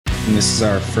And this is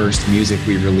our first music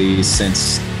we released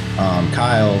since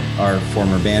Kyle, our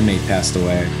former bandmate, passed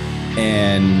away.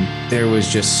 And there was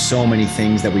just so many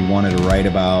things that we wanted to write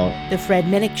about. The Fred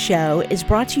Minnick Show is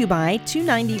brought to you by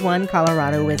 291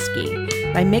 Colorado Whiskey,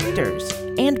 by Michter's,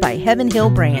 and by Heaven Hill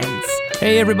Brands.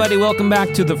 Hey everybody, welcome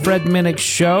back to the Fred Minnick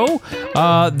Show.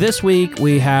 This week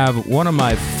we have one of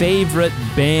my favorite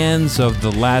bands of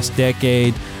the last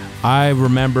decade. I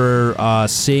remember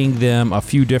seeing them a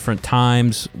few different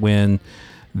times when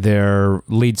their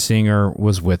lead singer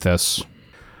was with us.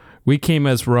 We came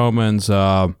as Romans.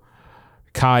 Kyle,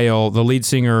 the lead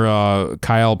singer,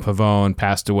 Kyle Pavone,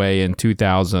 passed away in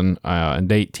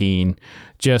 2018,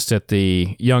 just at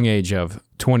the young age of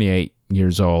 28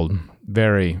 years old.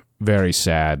 Very, very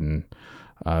sad, and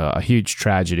a huge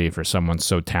tragedy for someone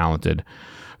so talented.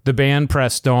 The band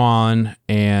pressed on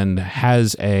and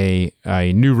has a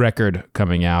new record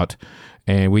coming out,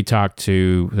 and we talked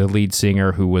to the lead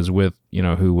singer who was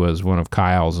who was one of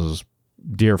Kyle's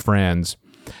dear friends.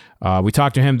 We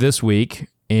talked to him this week.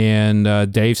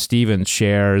 And Dave Stevens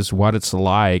shares what it's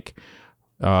like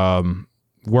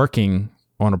working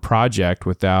on a project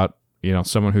without,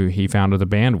 someone who he founded the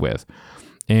band with.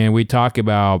 And we talk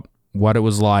about what it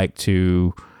was like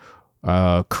to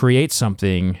create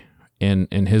something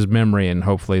in his memory, and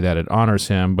hopefully that it honors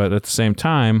him. But at the same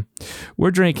time,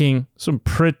 we're drinking some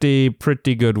pretty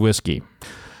good whiskey.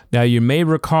 Now, you may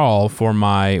recall for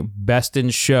my Best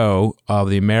in Show of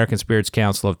the American Spirits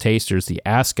Council of Tasters, the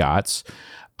Ascots,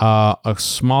 a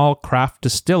small craft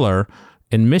distiller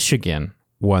in Michigan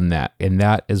won that, and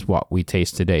that is what we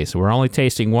taste today. So we're only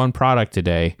tasting one product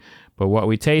today, but what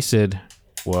we tasted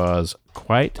was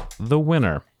quite the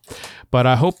winner. But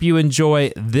I hope you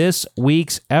enjoy this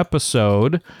week's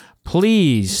episode.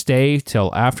 Please stay till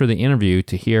after the interview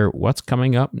to hear what's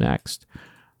coming up next.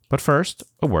 But first,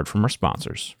 a word from our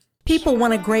sponsors. People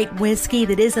want a great whiskey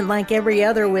that isn't like every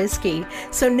other whiskey.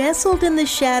 So nestled in the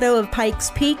shadow of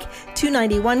Pikes Peak,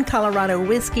 291 Colorado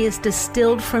Whiskey is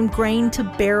distilled from grain to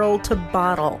barrel to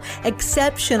bottle.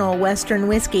 Exceptional Western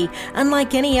whiskey,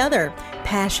 unlike any other.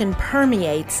 Passion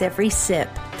permeates every sip.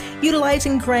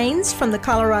 Utilizing grains from the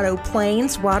Colorado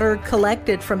Plains, water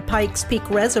collected from Pikes Peak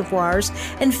reservoirs,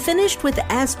 and finished with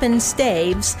aspen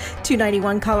staves,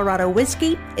 291 Colorado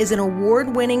Whiskey is an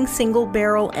award-winning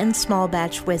single-barrel and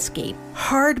small-batch whiskey.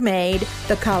 Hard-made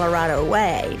the Colorado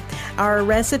way. Our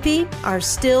recipe, our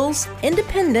stills,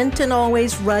 independent and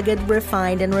always rugged,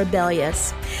 refined, and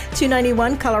rebellious.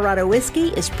 291 Colorado Whiskey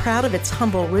is proud of its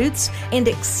humble roots and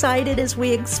excited as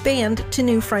we expand to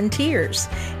new frontiers.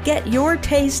 Get your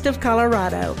taste of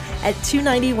Colorado at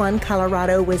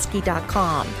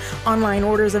 291coloradowhiskey.com. Online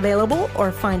orders available,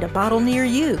 or find a bottle near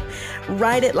you.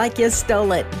 Ride it like you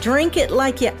stole it. Drink it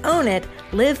like you own it.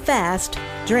 Live fast.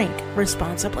 Drink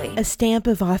responsibly. A stamp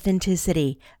of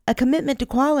authenticity, a commitment to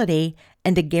quality,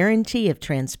 and a guarantee of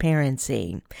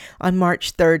transparency. On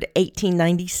March 3rd,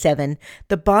 1897,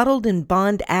 the Bottled in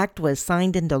Bond Act was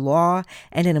signed into law,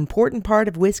 and an important part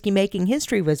of whiskey-making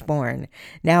history was born.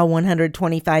 Now,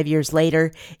 125 years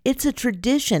later, it's a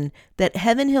tradition that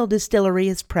Heaven Hill Distillery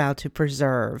is proud to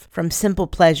preserve. From simple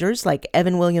pleasures like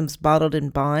Evan Williams Bottled in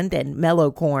Bond and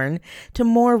Mellow Corn, to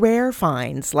more rare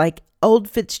finds like Old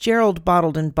Fitzgerald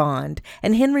Bottled in Bond,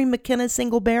 and Henry McKenna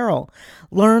Single Barrel.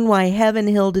 Learn why Heaven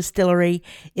Hill Distillery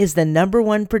is the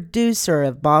 #1 producer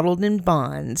of bottled in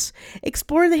bonds.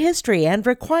 Explore the history and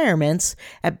requirements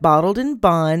at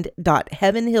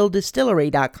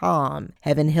bottledinbond.heavenhilldistillery.com.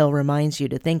 Heaven Hill reminds you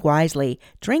to think wisely,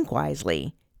 drink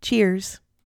wisely. Cheers.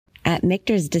 At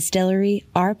Michter's Distillery,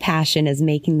 our passion is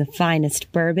making the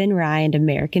finest bourbon, rye, and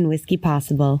American whiskey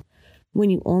possible. When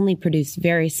you only produce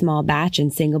very small batch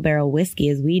and single barrel whiskey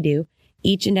as we do,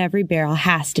 each and every barrel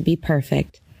has to be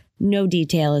perfect. No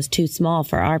detail is too small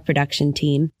for our production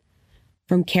team.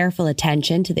 From careful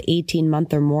attention to the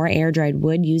 18-month or more air-dried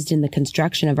wood used in the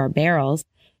construction of our barrels,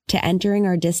 to entering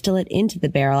our distillate into the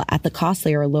barrel at the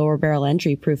costlier lower barrel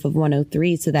entry proof of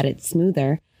 103 so that it's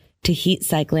smoother, to heat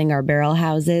cycling our barrel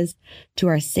houses, to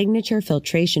our signature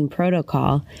filtration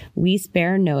protocol, we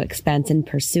spare no expense in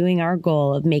pursuing our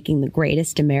goal of making the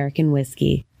greatest American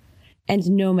whiskey. And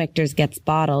no Michter's gets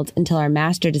bottled until our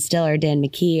master distiller, Dan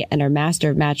McKee, and our master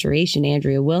of maturation,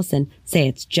 Andrea Wilson, say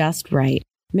it's just right.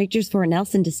 Michter's Fort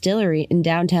Nelson Distillery in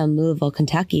downtown Louisville,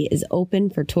 Kentucky is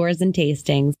open for tours and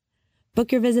tastings.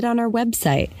 Book your visit on our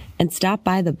website and stop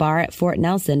by the bar at Fort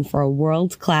Nelson for a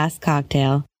world-class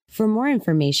cocktail. For more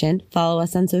information, follow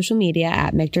us on social media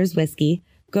at Michter's Whiskey,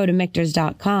 go to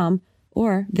Michters.com,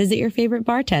 or visit your favorite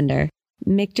bartender.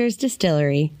 Michter's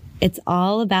Distillery. It's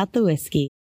all about the whiskey.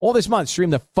 All this month,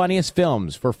 stream the funniest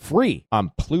films for free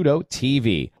on Pluto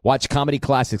TV. Watch comedy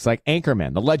classics like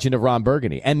Anchorman, The Legend of Ron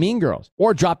Burgundy, and Mean Girls.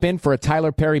 Or drop in for a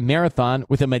Tyler Perry marathon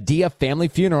with a Medea family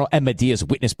funeral and Medea's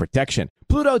witness protection.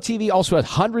 Pluto TV also has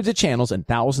hundreds of channels and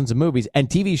thousands of movies and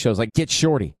TV shows like Get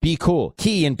Shorty, Be Cool,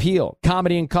 Key and Peele,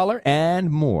 Comedy in Color, and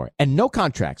more. And no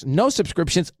contracts, no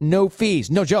subscriptions, no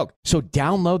fees, no joke. So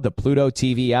download the Pluto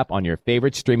TV app on your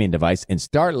favorite streaming device and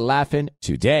start laughing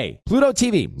today. Pluto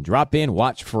TV, drop in,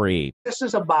 watch free. This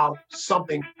is about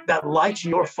something that lights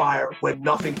your fire when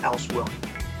nothing else will.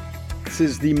 This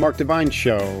is the Mark Divine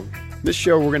Show. This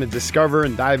show, we're going to discover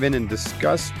and dive in and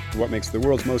discuss what makes the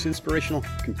world's most inspirational,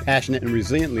 compassionate, and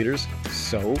resilient leaders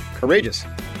so courageous.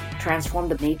 Transform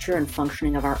the nature and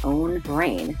functioning of our own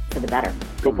brain for the better.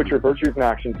 Go put your virtues in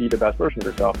action, be the best version of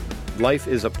yourself. Life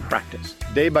is a practice,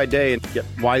 day by day, and get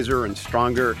wiser and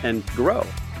stronger and grow.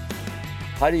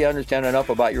 How do you understand enough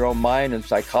about your own mind and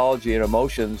psychology and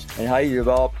emotions, and how you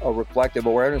develop a reflective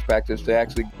awareness practice to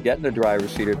actually get in the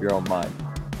driver's seat of your own mind?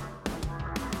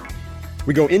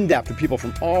 We go in-depth with people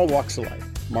from all walks of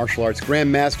life. Martial arts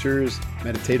grandmasters,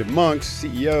 meditative monks,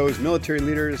 CEOs, military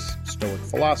leaders, stoic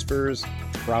philosophers,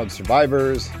 proud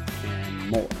survivors, and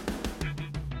more.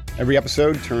 Every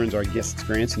episode turns our guest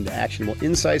experience into actionable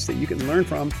insights that you can learn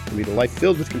from to lead a life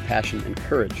filled with compassion and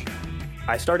courage.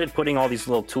 I started putting all these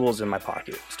little tools in my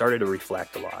pocket, started to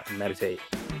reflect a lot and meditate.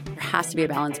 There has to be a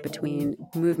balance between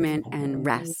movement and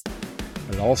rest.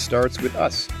 It all starts with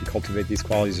us. We cultivate these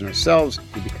qualities in ourselves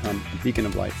to become a beacon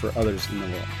of light for others in the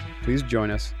world. Please join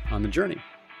us on the journey.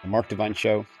 The Mark Divine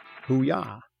Show.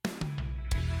 Hoo-yah.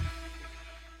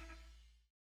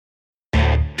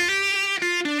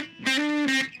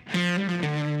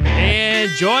 And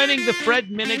joining the Fred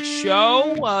Minnick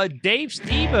Show, Dave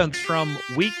Stevens from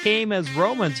We Came as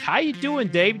Romans. How you doing,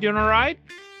 Dave? Doing all right?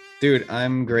 Dude,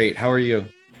 I'm great. How are you?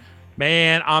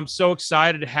 Man, I'm so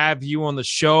excited to have you on the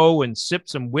show and sip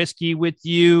some whiskey with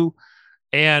you.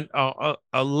 And a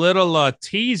little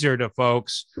teaser to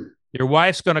folks. Your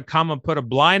wife's going to come and put a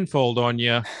blindfold on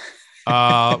you.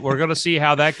 We're going to see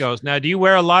how that goes. Now, do you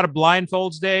wear a lot of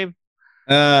blindfolds, Dave?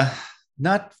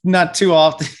 Not too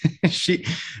often. She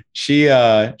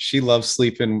loves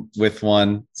sleeping with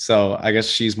one, so I guess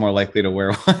she's more likely to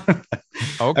wear one. Okay.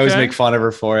 I always make fun of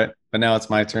her for it, but now it's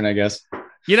my turn, I guess.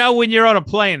 You know, when you're on a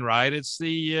plane, right? It's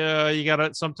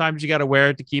sometimes you gotta wear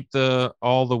it to keep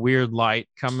all the weird light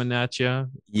coming at you.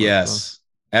 Yes,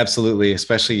 absolutely.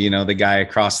 Especially, the guy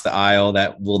across the aisle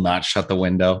that will not shut the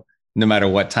window no matter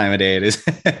what time of day it is.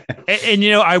 and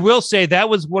I will say that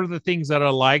was one of the things that I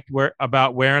liked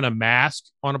about wearing a mask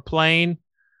on a plane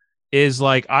is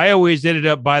like, I always ended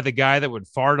up by the guy that would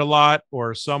fart a lot,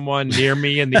 or someone near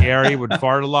me in the area would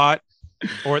fart a lot,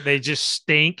 or they just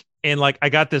stink. And like, I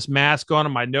got this mask on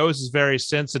and my nose is very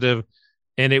sensitive,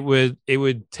 and it would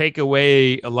take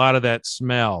away a lot of that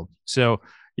smell. So,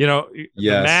 yes.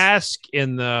 The mask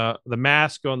and the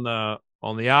mask on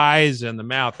the eyes and the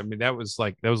mouth. I mean, that was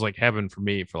like heaven for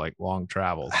me for like long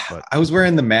travels. But I was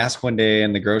wearing the mask one day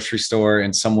in the grocery store,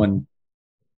 and someone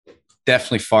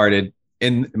definitely farted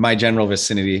in my general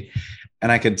vicinity,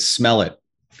 and I could smell it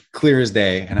clear as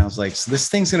day. And I was like, so this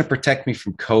thing's going to protect me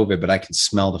from COVID, but I can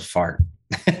smell the fart.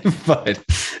 But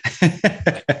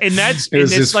and it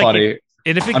was just like funny.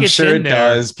 And if it I'm gets sure in it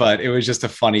there, does, but it was just a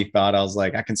funny thought. I was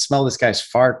like, I can smell this guy's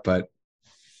fart, but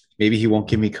maybe he won't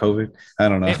give me COVID. I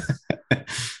don't know.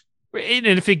 And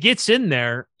if it gets in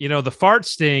there, the fart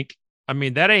stink, I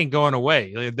mean, that ain't going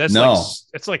away. That's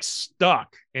it's like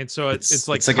stuck. And so it's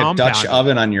like a Dutch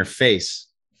oven on your face.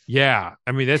 Yeah.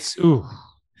 I mean, that's, ooh,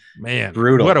 man,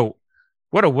 brutal.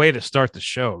 What a way to start the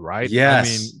show, right? Yes.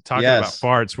 I mean, talking about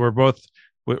farts,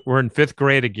 we're in fifth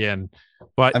grade again,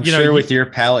 but I'm sure with your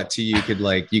palate too, you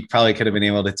probably could have been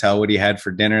able to tell what he had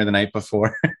for dinner the night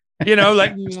before.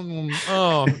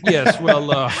 Oh yes.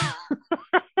 Well,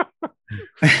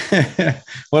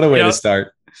 what a way to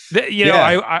start.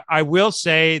 I will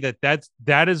say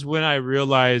that is when I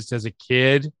realized as a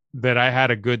kid that I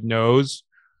had a good nose,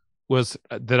 was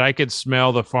that I could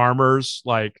smell the farmers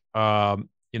like, a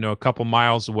couple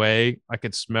miles away. I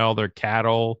could smell their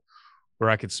cattle, or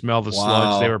I could smell the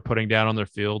sludge they were putting down on their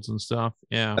fields and stuff.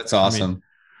 Yeah. That's awesome.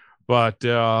 But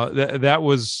that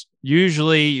was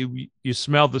usually you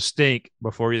smell the stink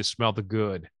before you smell the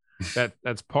good.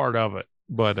 That's part of it.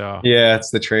 But yeah,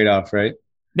 it's the trade-off, right?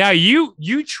 Now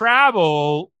you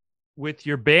travel with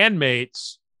your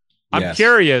bandmates. I'm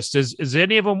curious, does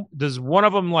one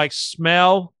of them like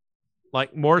smell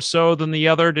like more so than the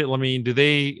other?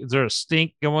 Is there a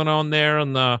stink going on there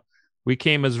on the We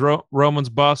Came as Romans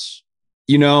bus?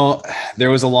 There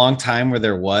was a long time where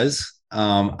there was,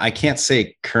 I can't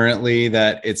say currently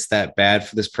that it's that bad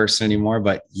for this person anymore,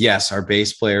 but yes, our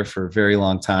bass player for a very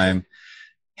long time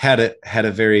had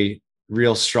a very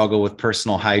real struggle with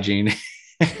personal hygiene.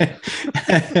 And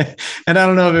I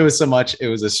don't know if it was so much, it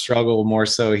was a struggle more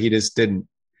so he just didn't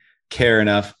care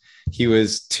enough. He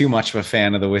was too much of a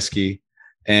fan of the whiskey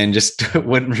and just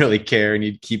wouldn't really care. And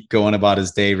he'd keep going about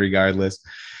his day regardless.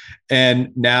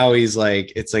 And now he's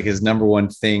like, it's like his number one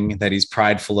thing that he's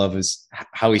prideful of is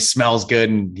how he smells good.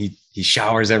 And he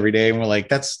showers every day. And we're like,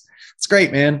 that's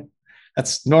great, man.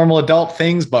 That's normal adult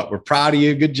things, but we're proud of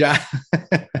you. Good job.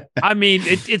 I mean,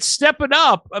 it's stepping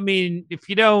up. I mean,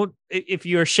 if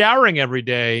you're showering every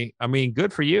day, I mean,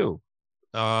 good for you.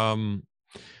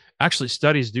 Actually,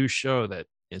 studies do show that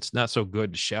it's not so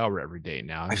good to shower every day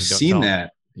now. I've seen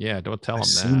that. Yeah, don't tell him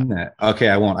seen that. Okay,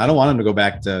 I won't. I don't want him to go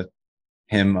back to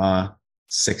him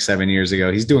 6-7 years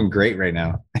ago. He's doing great right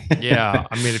now. Yeah,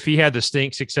 I mean, if he had the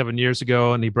stink 6-7 years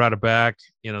ago and he brought it back,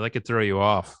 that could throw you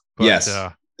off. But, yes,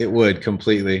 it would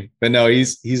completely. But no,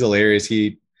 he's hilarious.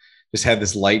 He just had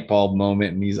this light bulb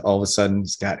moment, and he's all of a sudden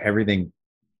he's got everything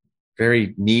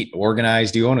very neat,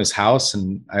 organized. You own his house,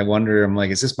 and I wonder, I'm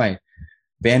like, is this my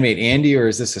bandmate Andy, or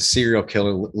is this a serial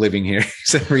killer living here?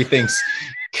 So everything's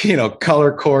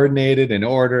color coordinated, in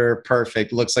order,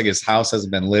 perfect. Looks like his house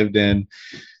hasn't been lived in.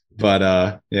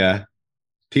 But yeah,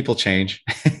 people change.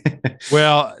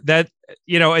 Well, that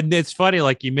and it's funny,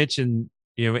 like you mentioned,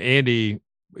 Andy,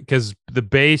 because the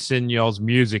bass in y'all's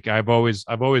music, I've always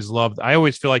loved. I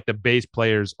always feel like the bass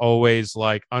players always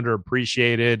like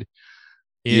underappreciated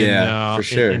for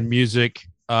sure in music,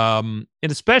 and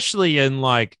especially in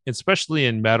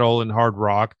metal and hard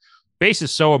rock. Bass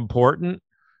is so important,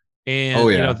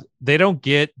 and they don't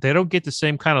get the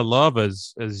same kind of love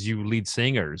as you lead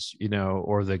singers,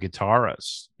 or the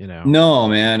guitarists. No,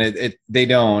 man, they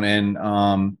don't, and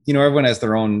everyone has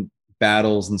their own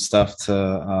battles and stuff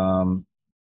to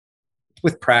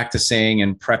with practicing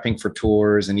and prepping for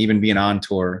tours and even being on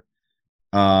tour.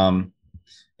 And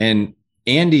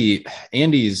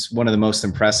Andy's one of the most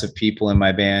impressive people in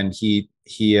my band. He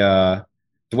the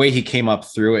way he came up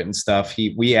through it and stuff,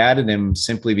 we added him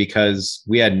simply because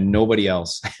we had nobody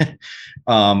else.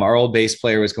 Our old bass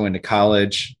player was going to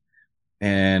college,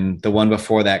 and the one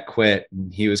before that quit.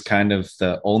 And he was kind of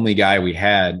the only guy we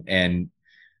had, and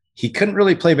he couldn't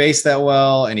really play bass that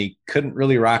well, and he couldn't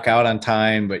really rock out on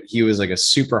time, but he was like a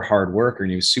super hard worker,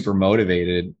 and he was super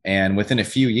motivated. And within a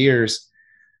few years,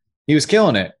 he was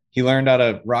killing it. He learned how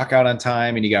to rock out on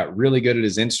time, and he got really good at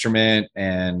his instrument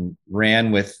and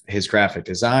ran with his graphic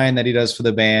design that he does for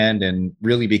the band, and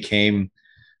really became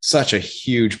such a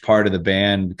huge part of the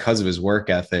band because of his work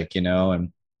ethic,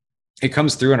 and it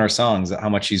comes through in our songs how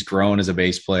much he's grown as a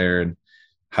bass player and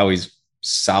how he's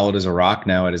solid as a rock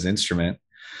now at his instrument.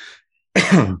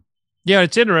 Yeah,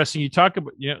 it's interesting. You talk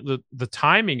about the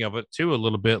timing of it too a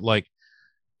little bit. Like,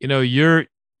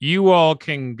 you all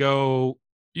can go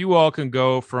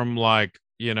from like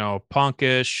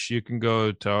punkish. You can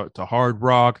go to hard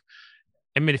rock.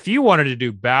 I mean, if you wanted to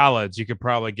do ballads, you could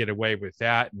probably get away with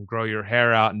that and grow your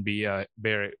hair out and be a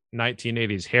very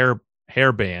 1980s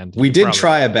hair band. We did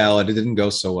try a ballad. It didn't go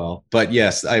so well, but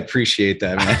yes, I appreciate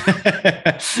that,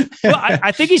 man. Well,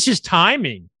 I think it's just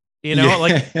timing.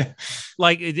 Like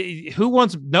who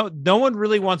wants no one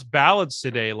really wants ballads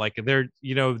today. Like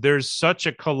there's such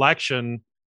a collection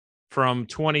from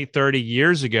 20, 30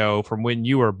 years ago from when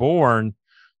you were born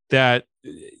that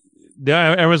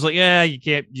everyone's like, yeah,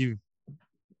 you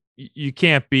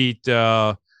can't beat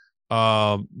Def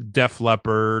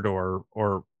Leppard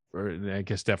or I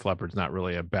guess Def Leppard's not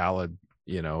really a ballad,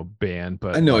 band,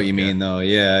 but I know what you mean though.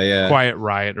 Yeah. Quiet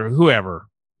Riot or whoever.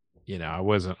 I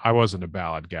wasn't a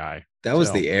ballad guy. That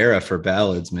was the era for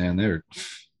ballads, man.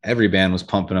 Every band was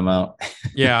pumping them out.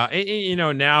 Yeah,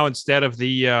 now instead of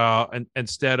the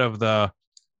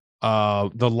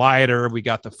lighter, we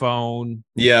got the phone.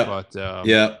 Yeah,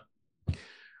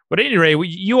 But at any rate,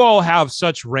 you all have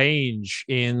such range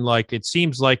in, like, it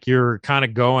seems like you're kind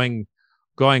of going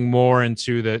more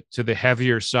into the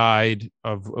heavier side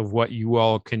of what you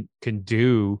all can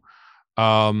do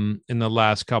in the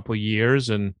last couple of years.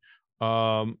 And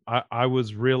I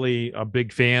was really a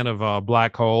big fan of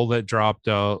Black Hole that dropped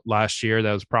last year.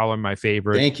 That was probably my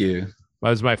favorite. Thank you. That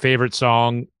was my favorite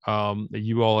song that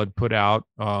you all had put out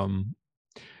in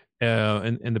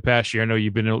the past year. I know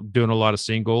you've been doing a lot of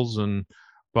singles,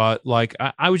 but like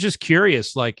I was just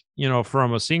curious, like,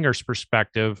 from a singer's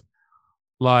perspective,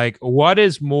 like what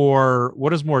is more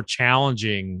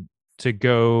challenging to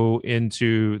go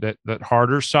into that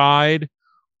harder side,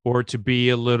 or to be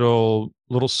a little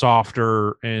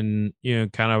softer and,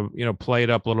 kind of, play it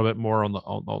up a little bit more on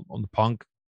the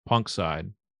punk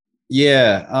side?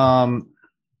 Yeah.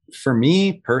 For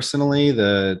me personally,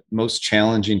 the most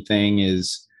challenging thing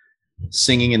is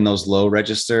singing in those low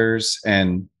registers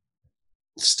and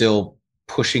still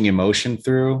pushing emotion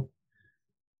through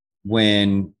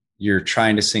when you're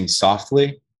trying to sing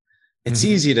softly. It's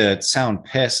easy to sound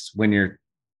pissed when you're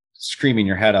screaming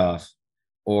your head off,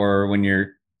 or when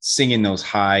you're singing those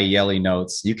high yelly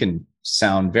notes. You can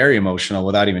sound very emotional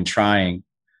without even trying.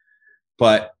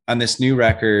 But on this new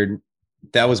record,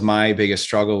 that was my biggest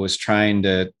struggle, was trying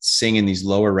to sing in these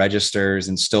lower registers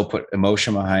and still put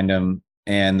emotion behind them.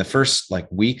 And the first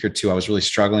week or two, I was really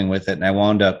struggling with it. And I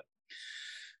wound up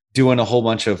doing a whole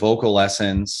bunch of vocal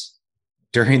lessons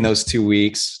during those 2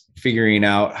 weeks, figuring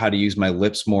out how to use my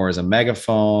lips more as a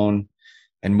megaphone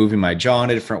and moving my jaw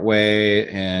in a different way,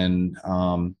 and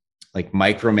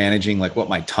micromanaging what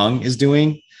my tongue is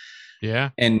doing.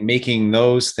 Yeah. And making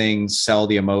those things sell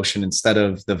the emotion instead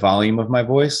of the volume of my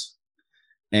voice.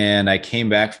 And I came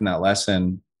back from that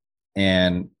lesson,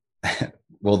 and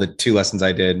well, the 2 lessons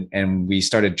I did, and we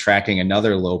started tracking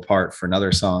another low part for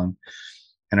another song.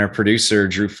 And our producer,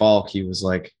 Drew Falk, he was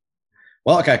like,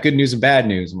 well, I got good news and bad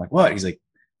news. I'm like, what? He's like,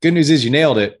 good news is you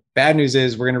nailed it. Bad news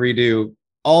is we're going to redo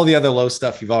all the other low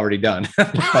stuff you've already done.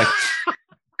 Like,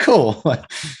 cool.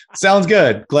 Sounds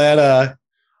good. Glad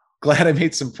I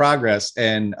made some progress.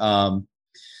 And I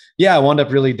wound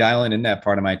up really dialing in that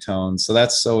part of my tone. So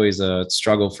that's always a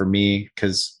struggle for me,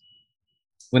 because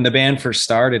when the band first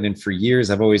started, and for years,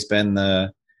 I've always been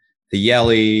the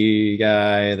yelly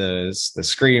guy, the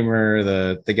screamer,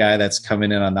 the guy that's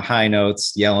coming in on the high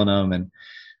notes, yelling them. And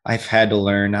I've had to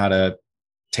learn how to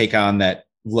take on that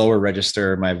lower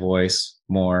register of my voice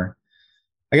more.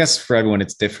 I guess for everyone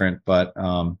it's different, but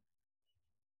that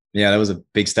was a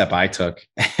big step I took.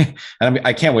 And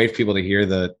I can't wait for people to hear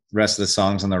the rest of the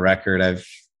songs on the record.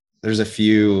 There's a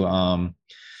few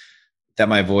that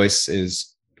my voice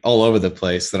is all over the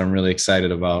place that I'm really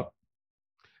excited about.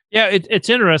 Yeah, it's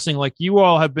interesting. Like, you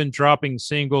all have been dropping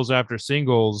singles after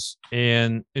singles,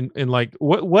 and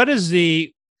what is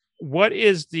the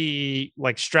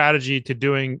strategy to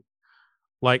doing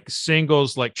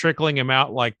singles, trickling them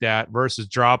out like that versus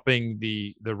dropping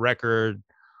the record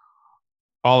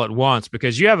all at once?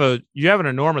 Because you have an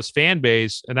enormous fan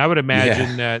base, and I would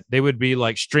imagine that they would be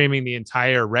streaming the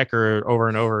entire record over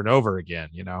and over and over again,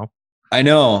 I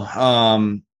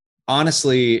know.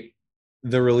 Honestly,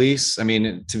 the release,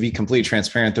 to be completely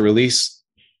transparent, the release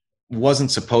wasn't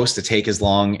supposed to take as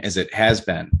long as it has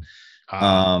been.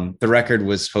 The record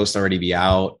was supposed to already be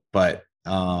out, but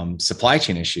supply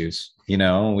chain issues,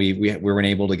 we weren't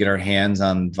able to get our hands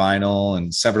on vinyl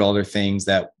and several other things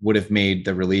that would have made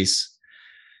the release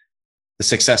the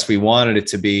success we wanted it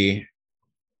to be.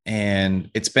 And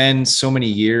it's been so many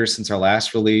years since our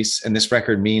last release, and this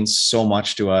record means so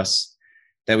much to us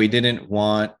that we didn't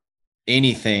want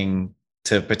anything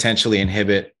to potentially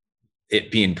inhibit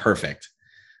it being perfect.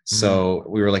 So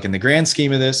we were in the grand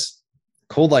scheme of this,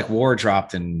 Cold Like War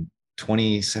dropped in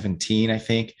 2017, I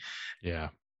think. Yeah.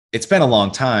 It's been a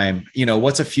long time.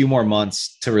 What's a few more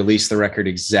months to release the record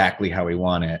exactly how we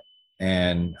want it?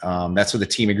 And that's what the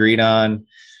team agreed on.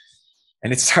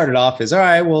 And it started off as, all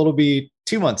right, well, it'll be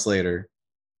 2 months later.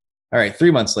 All right, 3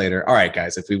 months later. All right,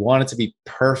 guys, if we want it to be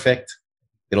perfect,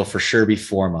 it'll for sure be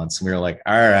 4 months. And we were like,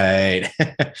 all right.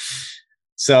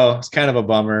 So it's kind of a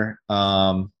bummer.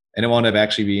 And it wound up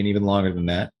actually being even longer than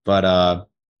that. But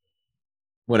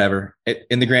whatever.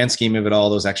 In the grand scheme of it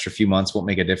all, those extra few months won't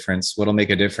make a difference. What'll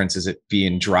make a difference is it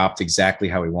being dropped exactly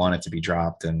how we want it to be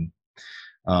dropped, and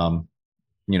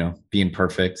being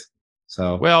perfect.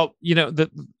 So, well,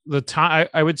 the time,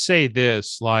 I would say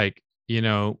this,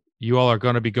 you all are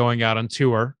going to be going out on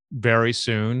tour very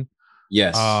soon.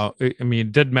 Yes.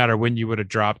 It didn't matter when you would have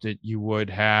dropped it. You would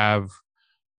have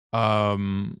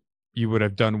done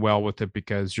well with it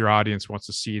because your audience wants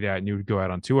to see that, and you would go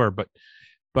out on tour. But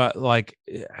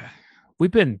we've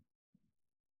been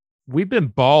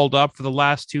balled up for the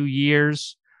last 2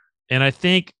 years. And I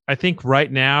think right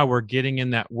now we're getting in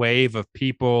that wave of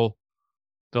people.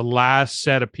 The last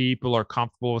set of people are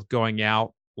comfortable with going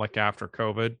out after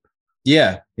COVID.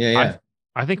 Yeah.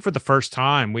 I think for the first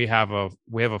time we have a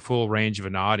full range of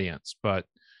an audience. But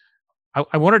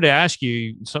I wanted to ask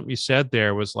you something you said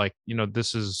there was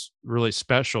this is really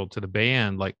special to the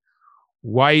band.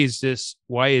 Why is this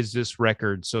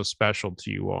record so special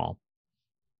to you all?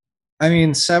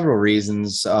 Several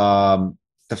reasons.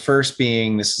 The first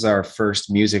being, this is our first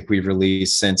music we've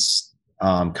released since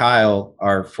Kyle,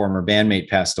 our former bandmate,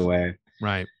 passed away.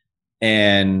 Right.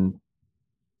 And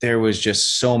there was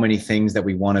just so many things that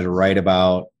we wanted to write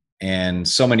about, and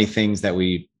so many things that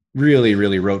we really,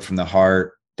 really wrote from the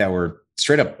heart that were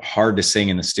straight up hard to sing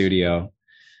in the studio.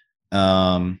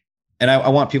 And I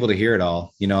want people to hear it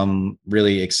all. You know, I'm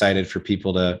really excited for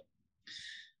people to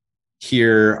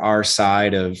hear our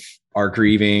side of our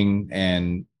grieving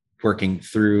and working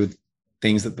through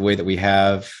things the way that we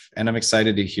have. And I'm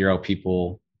excited to hear how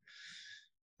people,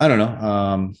 I don't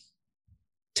know,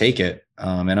 take it.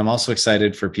 And I'm also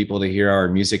excited for people to hear how our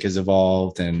music has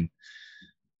evolved and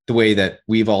the way that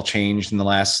we've all changed in the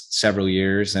last several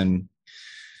years. And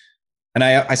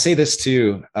I say this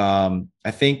too.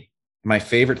 I think my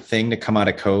favorite thing to come out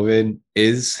of COVID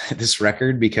is this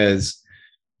record, because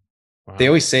they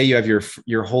always say you have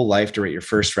your whole life to write your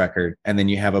first record, and then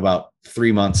you have about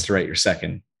 3 months to write your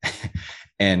second,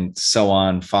 and so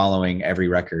on, following every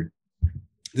record.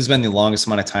 This has been the longest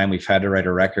amount of time we've had to write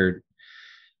a record.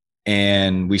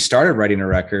 And we started writing a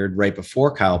record right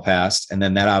before Kyle passed, and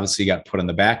then that obviously got put on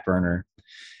the back burner.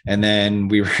 And then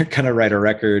we were going to write a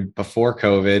record before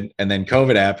COVID, and then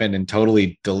COVID happened and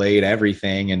totally delayed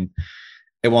everything. And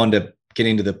it wound up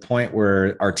getting to the point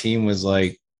where our team was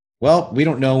like, well, we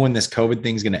don't know when this COVID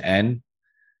thing's going to end,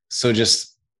 so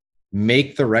just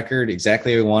make the record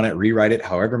exactly how we want it, rewrite it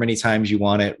however many times you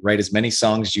want it, write as many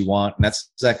songs as you want. And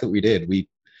that's exactly what we did. We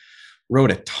wrote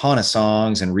a ton of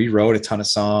songs and rewrote a ton of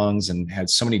songs and had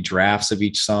so many drafts of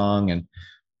each song, and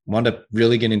wound up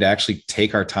really getting to actually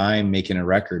take our time making a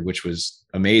record, which was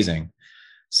amazing.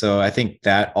 So I think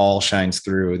that all shines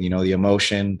through, you know, the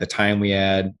emotion, the time we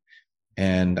had,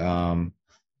 and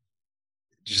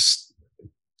just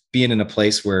being in a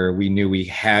place where we knew we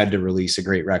had to release a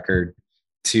great record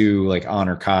to like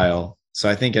honor Kyle. So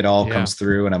I think it all comes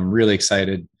through, and I'm really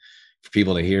excited for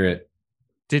people to hear it.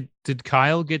 Did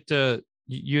Kyle get to,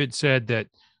 you had said that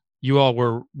you all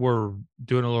were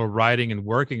doing a little writing and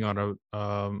working on it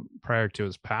prior to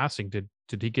his passing. Did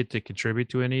he get to contribute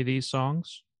to any of these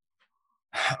songs?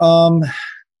 I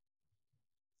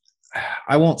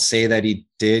won't say that he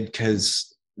did,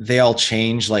 because they all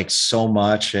changed like so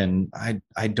much, and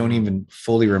I don't even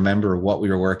fully remember what we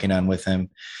were working on with him.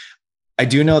 I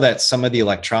do know that some of the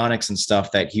electronics and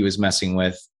stuff that he was messing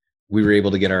with, we were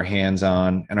able to get our hands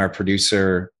on, and our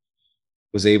producer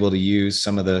was able to use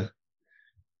some of the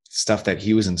stuff that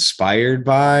he was inspired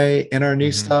by in our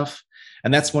new stuff.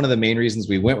 And that's one of the main reasons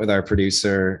we went with our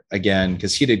producer again,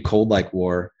 because he did Cold Like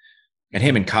War, and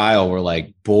him and Kyle were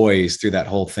like boys through that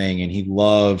whole thing. And he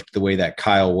loved the way that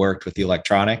Kyle worked with the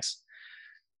electronics,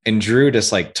 and Drew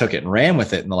just like took it and ran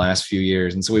with it in the last few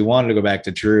years. And so we wanted to go back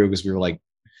to Drew, because we were like,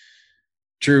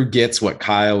 Drew gets what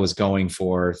Kyle was going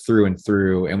for through and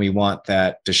through, and we want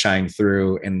that to shine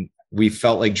through. And we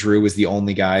felt like Drew was the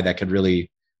only guy that could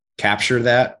really capture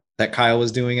that Kyle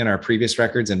was doing in our previous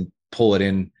records and pull it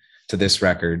in to this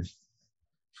record.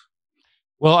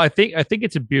 Well, I think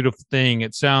it's a beautiful thing.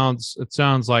 It sounds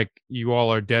like you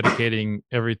all are dedicating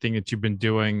everything that you've been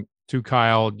doing to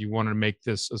Kyle. You want to make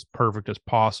this as perfect as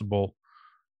possible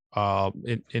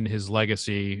in his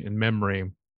legacy and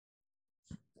memory.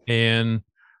 And,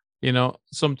 you know,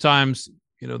 sometimes,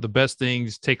 you know, the best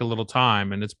things take a little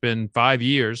time, and it's been 5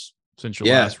 years since your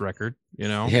last record, you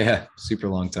know? Yeah. Super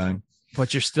long time.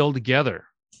 But you're still together.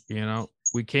 You know,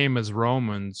 we came as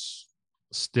Romans,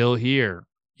 still here.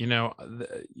 You know,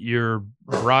 you're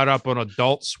brought up on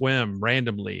Adult Swim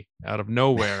randomly out of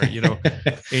nowhere, you know,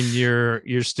 and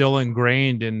you're still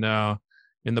ingrained in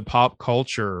the pop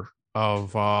culture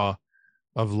of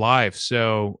life.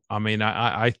 So, I mean,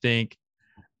 I think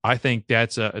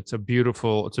it's a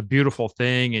beautiful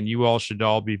thing, and you all should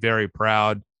all be very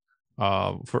proud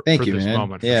for this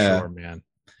moment. Yeah. For sure, man.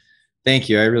 Thank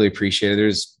you. I really appreciate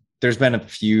it. There's been a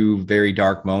few very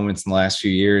dark moments in the last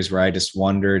few years where I just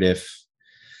wondered if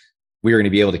we were going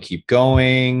to be able to keep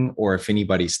going, or if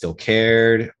anybody still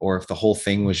cared, or if the whole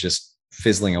thing was just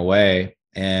fizzling away.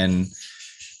 And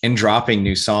dropping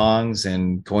new songs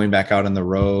and going back out on the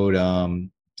road,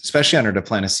 especially under the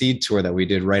Plant a Seed tour that we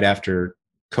did right after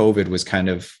COVID was kind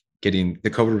of the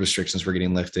COVID restrictions were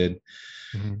getting lifted.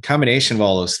 Combination of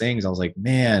all those things, I was like,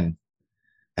 man,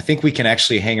 I think we can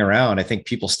actually hang around. I think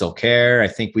people still care. I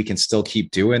think we can still keep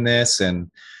doing this.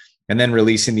 And then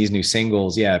releasing these new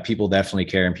singles. Yeah, people definitely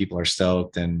care, and people are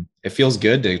stoked, and it feels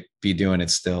good to be doing it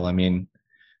still. I mean,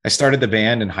 I started the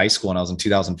band in high school when I was in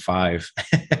 2005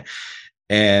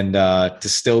 and to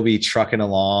still be trucking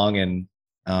along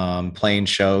and playing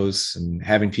shows and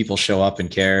having people show up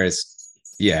and care is,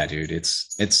 yeah, dude, it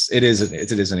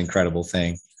is an incredible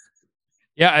thing.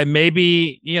 Yeah. And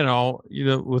maybe,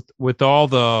 with all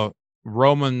the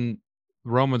Roman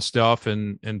Roman stuff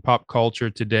in pop culture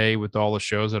today with all the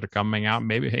shows that are coming out.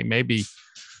 Maybe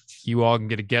you all can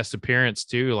get a guest appearance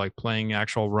too, like playing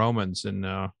actual Romans and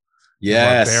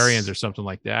barbarians or something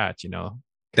like that.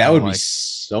 That would be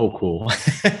so cool.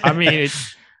 I mean,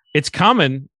 it's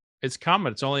coming. It's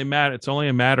coming. It's only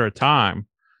a matter of time.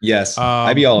 Yes,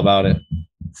 I'd be all about it.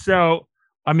 So,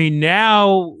 I mean,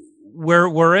 now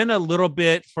we're in a little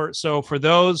bit for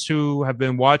those who have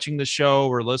been watching the show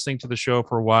or listening to the show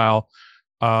for a while,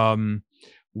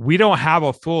 we don't have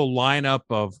a full lineup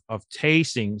of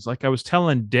tastings. Like I was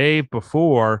telling Dave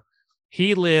before,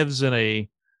 he lives in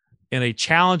a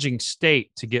challenging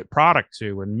state to get product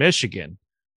to in Michigan.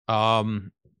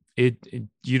 You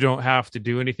don't have to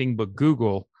do anything but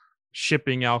Google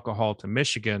shipping alcohol to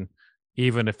Michigan,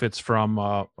 even if it's from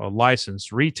a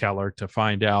licensed retailer, to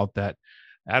find out that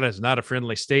is not a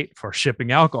friendly state for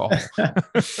shipping alcohol.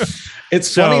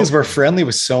 It's funny because we're friendly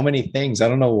with so many things. I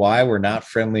don't know why we're not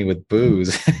friendly with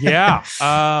booze. Yeah.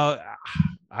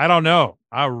 I don't know.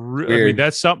 I mean,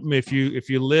 that's something, if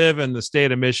you live in the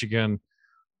state of Michigan,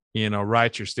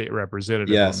 write your state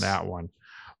representative on that one.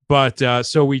 But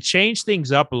so we changed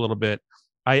things up a little bit.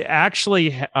 I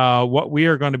actually, what we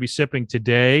are going to be sipping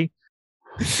today,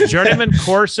 Journeyman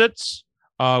Corsets,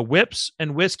 Whips,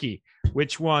 and Whiskey,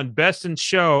 which won Best in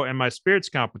Show in my spirits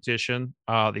competition,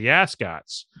 the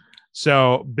Ascots.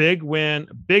 So big win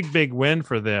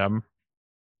for them.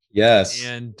 Yes.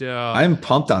 And I'm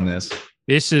pumped on this.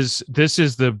 This is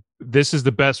the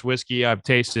best whiskey I've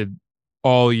tasted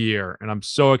all year, and I'm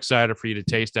so excited for you to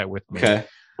taste that with me. Okay.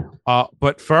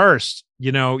 But first,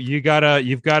 you've got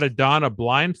to don a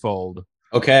blindfold.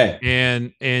 Okay.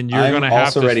 And I'm going to have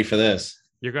also ready for this.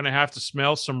 You're going to have to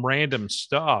smell some random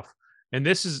stuff. And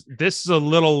this is a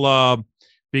little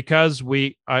because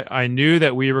I knew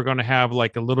that we were going to have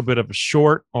like a little bit of a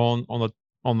short on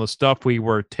the stuff we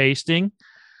were tasting.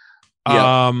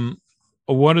 Yeah.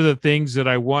 One of the things that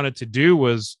I wanted to do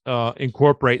was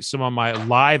incorporate some of my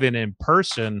live and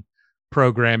in-person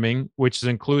programming, which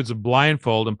includes a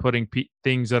blindfold and putting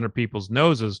things under people's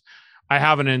noses. I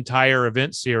have an entire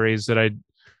event series that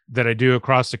I do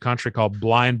across the country called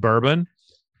Blind Bourbon,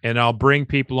 and I'll bring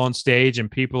people on stage, and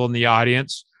people in the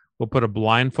audience will put a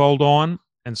blindfold on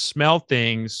and smell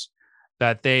things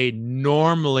that they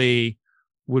normally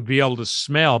would be able to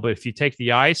smell, but if you take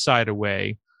the eyesight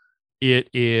away,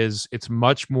 it's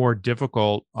much more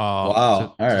difficult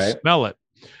to smell it.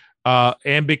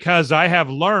 And because I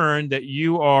have learned that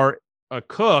you are a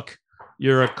cook,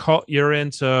 you're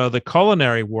into the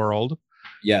culinary world.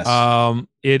 Yes.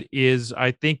 It is.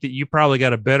 I think that you probably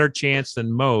got a better chance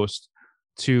than most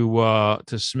to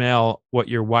smell what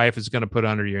your wife is going to put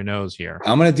under your nose here.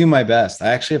 I'm going to do my best.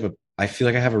 I feel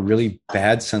like I have a really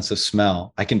bad sense of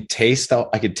smell. I could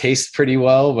taste pretty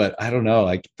well, but I don't know.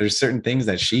 Like there's certain things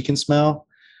that she can smell.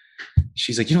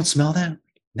 She's like, "You don't smell that?"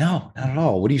 No, not at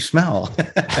all. What do you smell?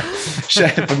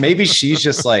 But maybe she's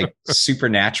just like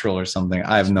supernatural or something.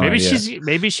 I have no idea.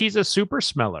 Maybe she's a super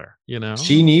smeller,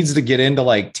 She needs to get into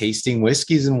like tasting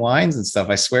whiskeys and wines and stuff.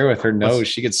 I swear with her nose,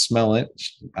 she could smell it.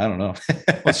 I don't know.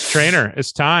 Let's train her.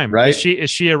 It's time. Right? Is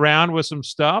she around with some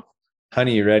stuff?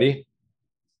 Honey, you ready?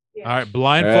 All right,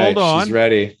 blindfold on. She's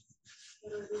ready.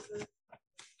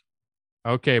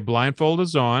 Okay, blindfold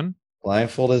is on.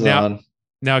 Blindfold is on.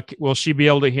 Now, will she be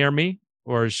able to hear me?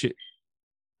 Or is she?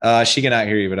 She cannot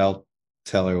hear you, but I'll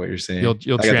tell her what you're saying. You'll I got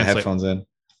translate. the headphones in.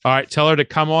 All right, tell her to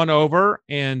come on over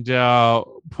and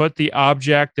put the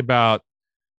object about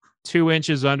 2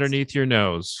 inches underneath your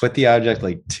nose. Put the object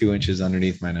like 2 inches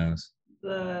underneath my nose.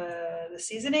 The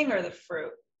seasoning or the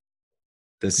fruit?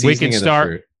 The seasoning or the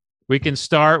fruit? We can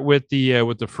start with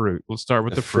the fruit. We'll start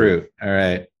with the fruit. All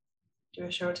right. Do I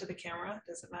show it to the camera?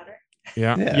 Does it matter?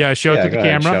 Yeah. Show it to the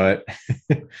camera. Show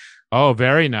it. Oh,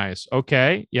 very nice.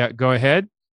 Okay. Yeah, go ahead.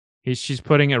 She's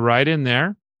putting it right in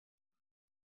there.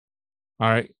 All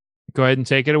right. Go ahead and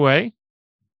take it away.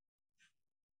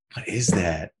 What is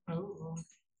that? Oh.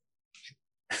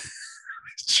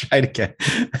 Let's try it again.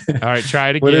 All right, try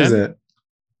it again. What is it?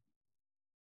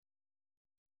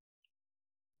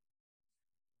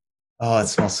 Oh, it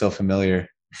smells so familiar.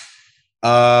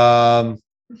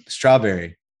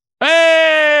 Strawberry.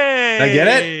 Hey! Did I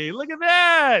get it? Look at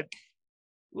that.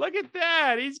 Look at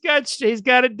that. He's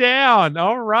got it down.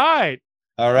 All right.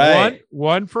 All right.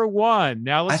 One for one.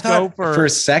 Now let's go for a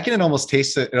second. It almost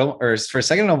tasted, or for a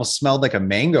second, it almost smelled like a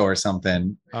mango or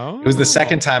something. Oh, it was the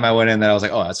second time I went in that I was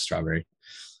like, oh, that's strawberry.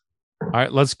 All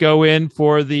right. Let's go in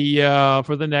for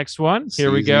the next one.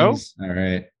 Here we go. All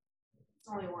right.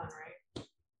 Only one, right?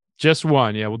 Just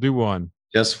one. Yeah, we'll do one.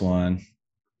 Just one.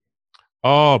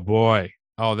 Oh boy.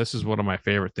 Oh, this is one of my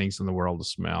favorite things in the world to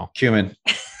smell. Cumin.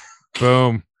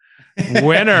 Boom.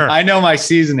 Winner. I know my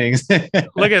seasonings.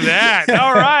 Look at that.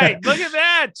 All right. Look at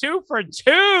that. 2 for 2.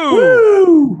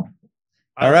 Woo!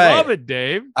 I All right. love it,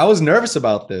 Dave. I was nervous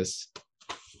about this.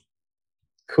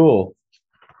 Cool.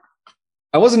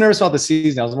 I wasn't nervous about the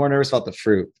seasoning. I was more nervous about the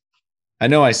fruit. I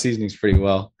know my seasonings pretty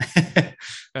well.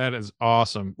 That is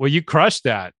awesome. Well, you crushed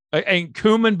that. And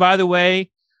cumin, by the way,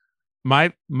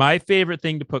 my favorite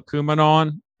thing to put cumin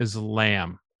on is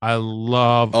lamb. I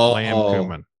love lamb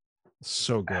cumin.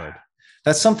 So good.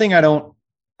 That's something I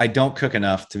don't cook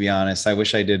enough, to be honest. I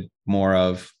wish I did more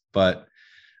of, but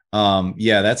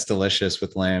yeah, that's delicious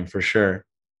with lamb for sure.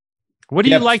 What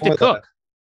do you like to cook?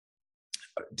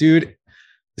 Dude,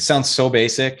 it sounds so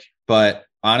basic, but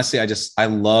honestly, I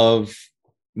love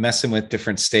messing with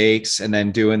different steaks and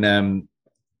then doing them.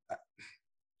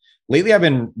 Lately, I've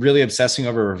been really obsessing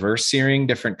over reverse searing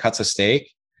different cuts of steak,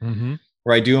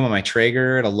 where I do them on my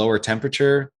Traeger at a lower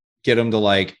temperature, get them to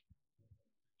like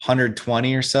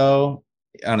 120 or so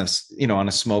on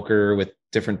a smoker with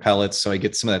different pellets. So I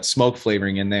get some of that smoke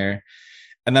flavoring in there.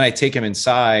 And then I take them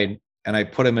inside and I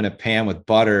put them in a pan with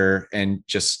butter and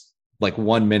just like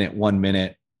 1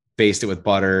 minute, baste it with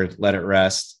butter, let it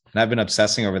rest. And I've been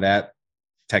obsessing over that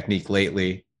technique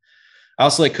lately. I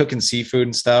also like cooking seafood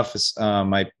and stuff.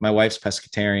 My wife's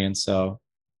pescatarian, so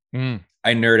I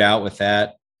nerd out with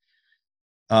that.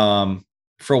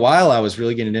 For a while, I was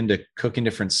really getting into cooking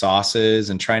different sauces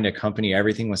and trying to accompany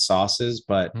everything with sauces.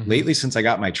 But lately, since I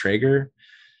got my Traeger,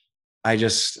 I've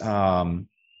just been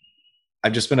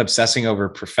obsessing over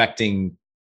perfecting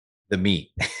the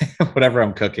meat, whatever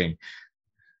I'm cooking.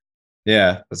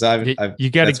 Yeah, you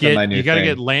got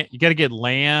to get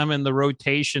lamb in the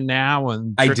rotation now,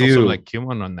 and I do some like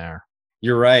cumin on there.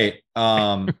 You're right.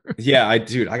 Yeah, I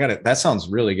got it. That sounds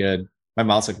really good. My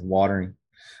mouth's like watering.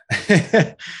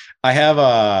 I have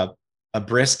a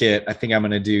brisket. I think I'm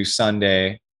going to do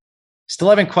Sunday. Still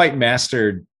haven't quite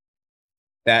mastered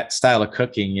that style of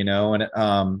cooking, and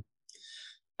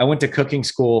I went to cooking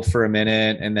school for a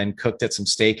minute and then cooked at some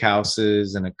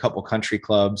steakhouses and a couple country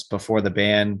clubs before the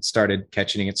band started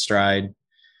catching its stride.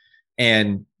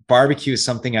 And barbecue is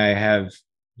something I have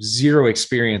zero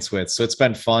experience with. So it's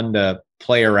been fun to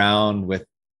play around with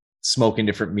smoking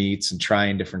different meats and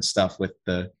trying different stuff with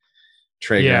the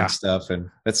Traeger and stuff. And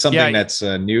that's something that's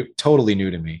totally new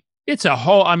to me. It's a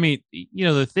whole,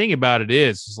 the thing about it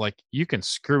is like, you can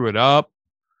screw it up.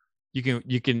 You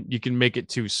can make it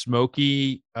too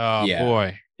smoky.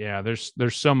 Boy. Yeah. There's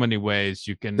so many ways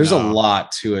you can. There's a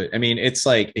lot to it. I mean, it's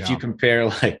like, if you compare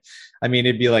it'd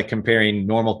be like comparing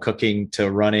normal cooking to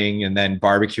running and then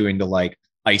barbecuing to like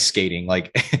ice skating.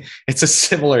 Like it's a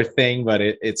similar thing, but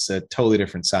it's a totally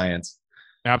different science.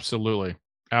 Absolutely.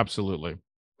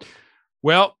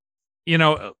 Well,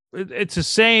 it's the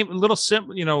same, a little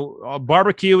simple,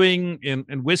 barbecuing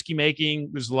and whiskey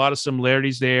making. There's a lot of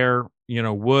similarities there,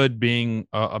 wood being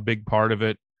a big part of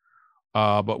it.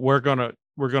 But we're going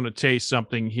to taste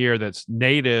something here that's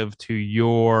native to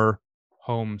your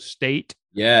home state.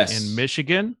 Yes. In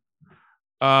Michigan.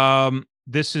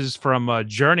 This is from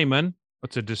Journeyman.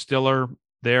 It's a distiller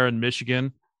there in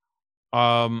Michigan.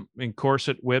 In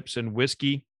Corset Whips and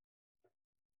Whiskey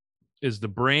is the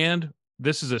brand.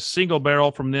 This is a single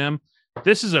barrel from them.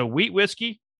 This is a wheat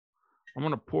whiskey. I'm going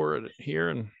to pour it here,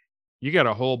 and you got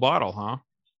a whole bottle, huh?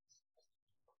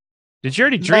 Did you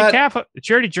already drink Did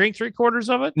you already drink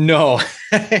 3/4 of it? No,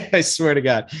 I swear to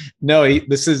God. No,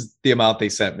 this is the amount they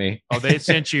sent me. Oh, they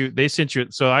sent you.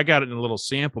 So I got it in a little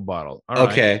sample bottle. All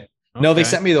right. Okay. No, they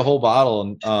sent me the whole bottle,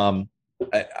 and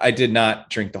I did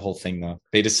not drink the whole thing though.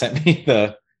 They just sent me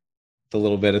the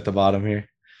little bit at the bottom here.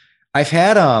 I've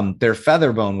had their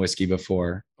Featherbone whiskey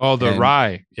before. Oh, the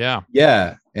rye. Yeah.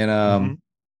 Yeah. And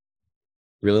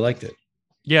really liked it.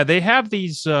 Yeah, they have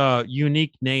these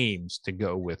unique names to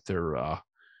go with their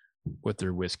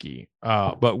whiskey.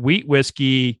 But wheat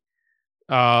whiskey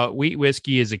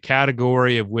is a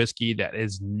category of whiskey that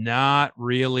is not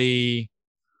really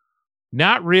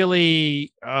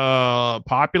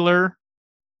popular,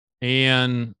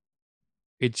 and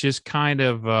it's just kind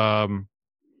of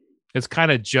it's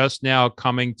kind of just now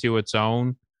coming to its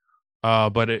own,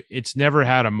 but it's never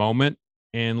had a moment.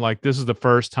 And like, this is the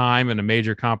first time in a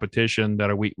major competition that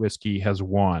a wheat whiskey has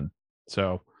won.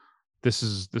 So this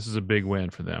is a big win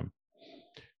for them.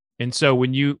 And so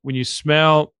when you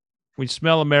smell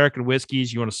American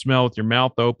whiskeys, you want to smell with your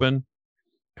mouth open,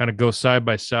 kind of go side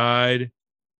by side,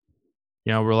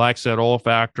 relax that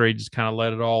olfactory, just kind of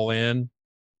let it all in,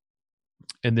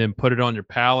 and then put it on your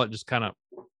palate, just kind of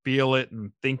feel it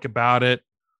and think about it.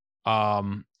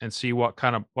 and see what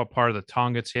part of the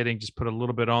tongue it's hitting. Just put a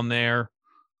little bit on there,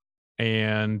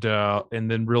 and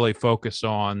then really focus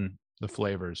on the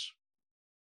flavors.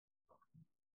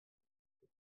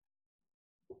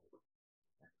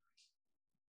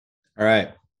 All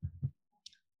right.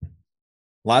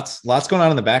 Lots going on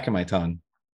in the back of my tongue.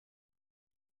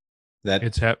 That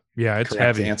it's it's correct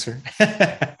heavy. Answer.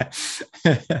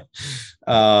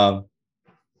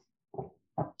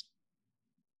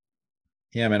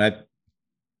 Yeah, man.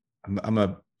 I'm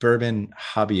a bourbon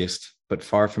hobbyist, but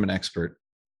far from an expert.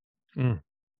 Do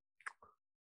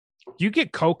you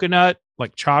get coconut,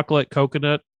 like chocolate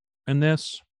coconut, in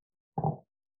this?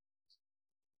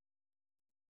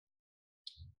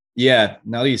 Yeah.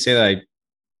 Now that you say that, I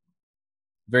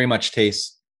very much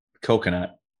taste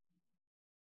coconut.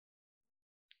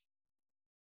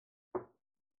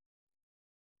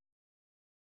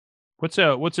 What's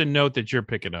a note that you're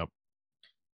picking up?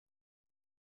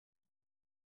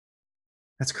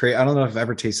 That's great. I don't know if I've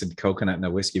ever tasted coconut in a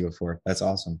whiskey before. That's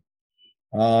awesome.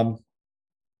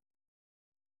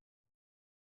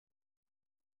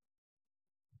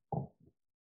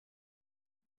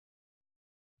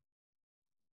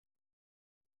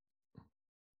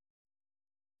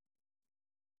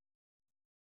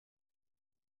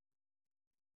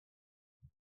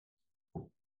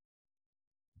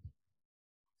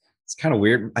 It's kind of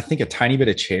weird. I think a tiny bit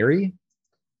of cherry,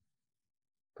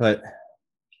 but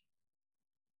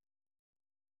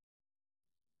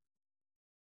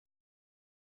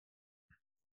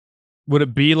would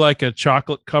it be like a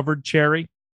chocolate covered cherry?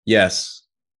 yes,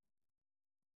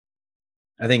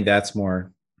 I think that's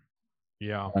more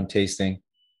I'm tasting.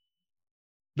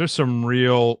 There's some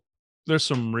real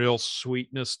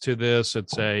sweetness to this.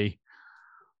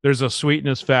 There's a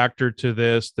sweetness factor to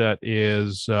this that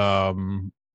is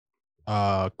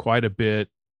quite a bit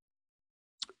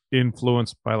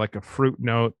influenced by like a fruit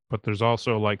note, but there's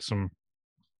also like some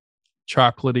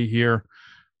chocolatey here.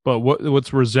 But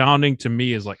what's resounding to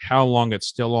me is like how long it's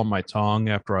still on my tongue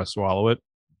after I swallow it.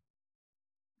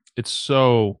 It's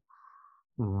so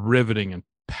riveting and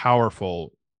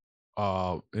powerful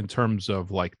in terms of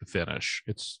like the finish.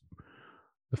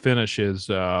 The finish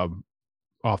is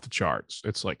off the charts.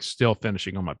 It's like still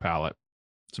finishing on my palate.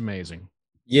 It's amazing.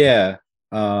 Yeah.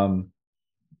 I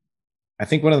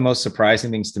think one of the most surprising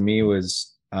things to me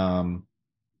was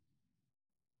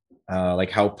like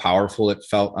how powerful it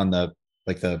felt on the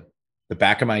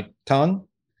back of my tongue.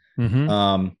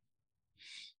 Mm-hmm.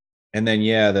 And then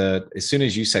as soon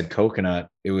as you said coconut,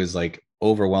 it was like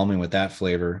overwhelming with that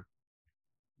flavor.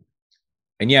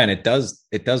 And it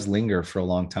does linger for a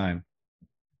long time.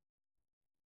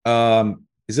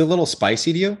 Is it a little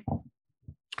spicy to you?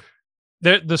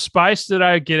 The spice that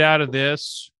I get out of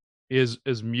this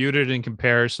is muted in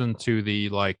comparison to the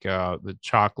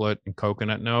chocolate and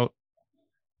coconut note.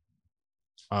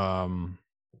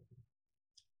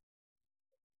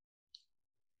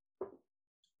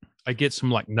 I get some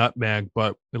like nutmeg,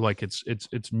 but like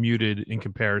it's muted in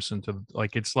comparison to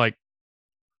like it's like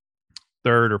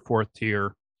third or fourth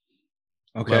tier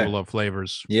level of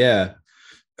flavors. Yeah.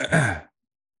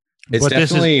 It's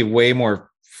definitely way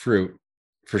more fruit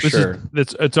for sure.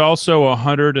 It's also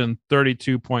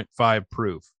 132.5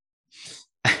 proof.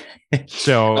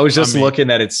 So I was just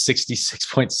looking at it,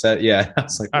 66.7. Yeah. I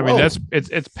was like, I mean,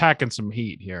 it's packing some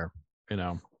heat here, you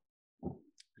know?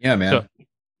 Yeah, man.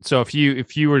 So if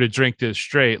you were to drink this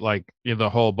straight, like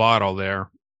the whole bottle there,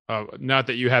 not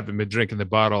that you haven't been drinking the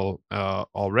bottle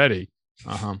already,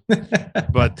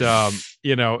 but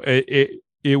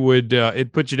it would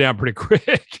put you down pretty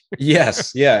quick.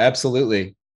 Yes, yeah,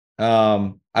 absolutely.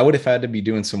 I would have had to be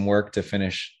doing some work to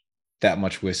finish that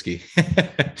much whiskey.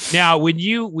 Now, when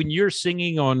you're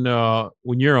singing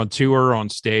when you're on tour on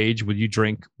stage, would you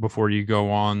drink before you go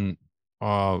on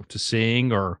to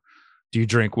sing, or do you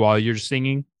drink while you're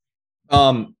singing?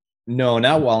 No,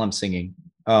 not while I'm singing.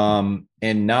 And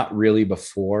not really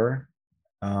before.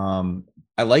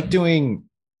 I like doing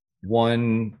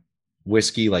one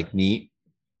whiskey like neat,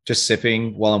 just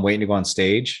sipping while I'm waiting to go on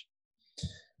stage.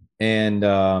 And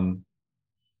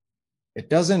it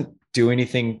doesn't do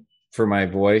anything for my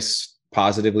voice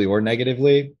positively or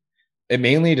negatively. It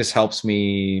mainly just helps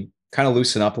me kind of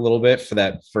loosen up a little bit for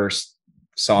that first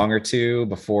song or two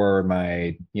before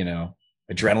my,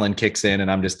 adrenaline kicks in and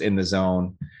I'm just in the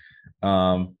zone.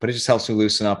 But it just helps me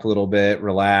loosen up a little bit,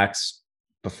 relax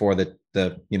before the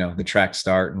tracks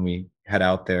start and we head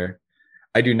out there.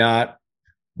 I do not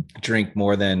drink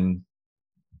more than,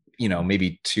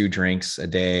 maybe 2 drinks a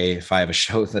day. If I have a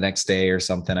show the next day or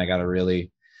something, I got to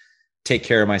really take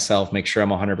care of myself, make sure I'm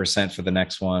 100% for the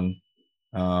next one.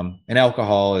 And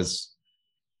alcohol is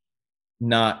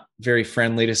not very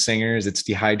friendly to singers. It's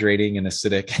dehydrating and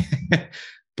acidic.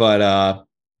 But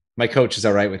my coach is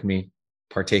all right with me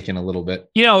partaking a little bit.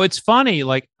 You know, it's funny.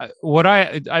 Like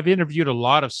I've interviewed a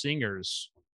lot of singers,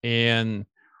 and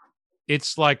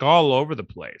it's like all over the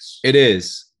place. It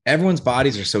is. Everyone's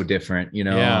bodies are so different, you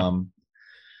know. Yeah.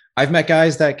 I've met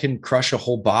guys that can crush a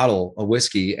whole bottle of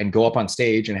whiskey and go up on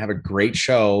stage and have a great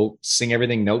show, sing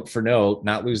everything note for note,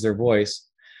 not lose their voice.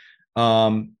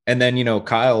 And then, you know,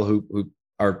 Kyle, who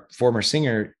our former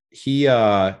singer, he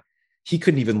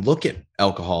couldn't even look at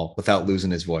alcohol without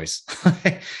losing his voice.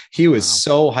 He was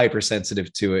so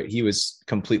hypersensitive to it. He was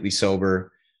completely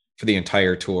sober for the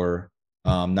entire tour.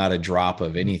 Not a drop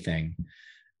of anything.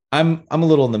 I'm a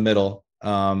little in the middle.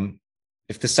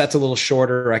 If the set's a little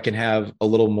shorter, I can have a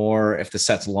little more. If the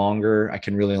set's longer, I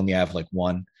can really only have like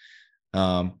one.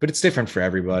 But it's different for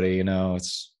everybody, you know.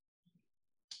 It's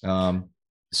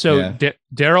so yeah.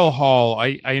 Daryl Hall.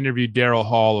 I interviewed Daryl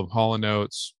Hall of Hall &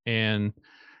 Oates, and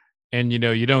you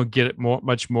know, you don't get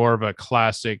much more of a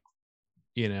classic,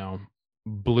 you know,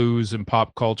 blues and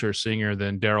pop culture singer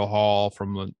than Daryl Hall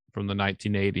from the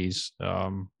 1980s,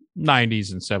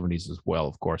 90s and 70s as well.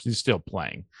 Of course, he's still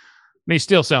playing. And he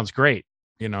still sounds great.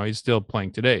 You know, he's still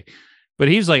playing today, but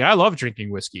he's like, I love drinking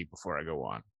whiskey before I go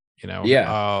on, you know?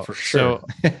 Yeah, for sure.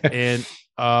 So, and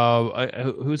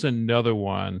who's another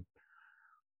one?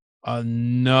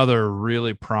 Another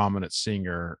really prominent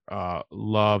singer,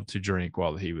 loved to drink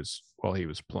while he was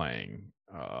playing.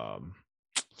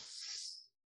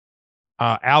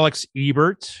 Alex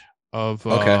Ebert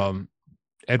of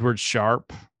Edward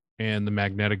Sharpe and the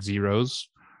Magnetic Zeros.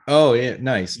 Oh yeah,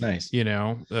 nice. You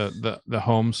know, the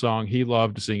home song, he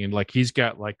loved singing. Like he's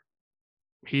got like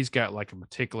a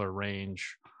particular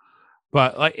range,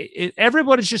 but like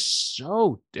everybody's just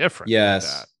so different. Yes,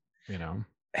 like that, you know.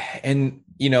 And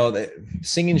you know,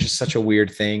 singing is just such a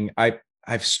weird thing.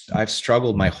 I've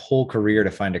struggled my whole career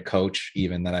to find a coach,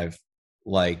 even that I've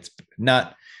liked.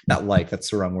 Not like,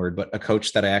 that's the wrong word, but a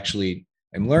coach that I actually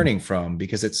am learning from,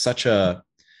 because it's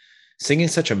singing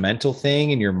is such a mental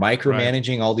thing, and you're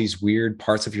micromanaging all these weird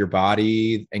parts of your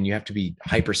body, and you have to be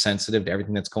hypersensitive to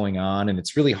everything that's going on. And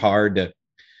it's really hard to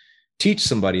teach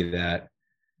somebody that.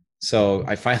 So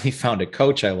I finally found a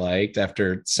coach I liked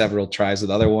after several tries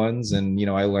with other ones. And, you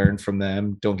know, I learned from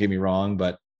them, don't get me wrong,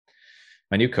 but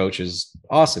my new coach is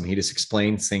awesome. He just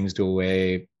explains things to a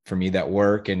way for me that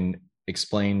work, and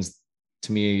explains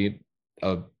to me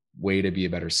a way to be a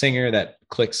better singer that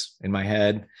clicks in my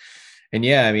head. And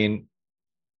yeah, I mean,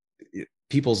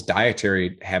 people's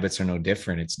dietary habits are no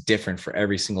different. It's different for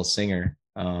every single singer.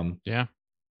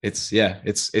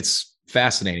 It's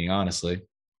fascinating, honestly.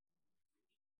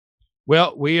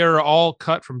 Well, we are all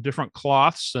cut from different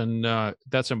cloths, and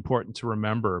that's important to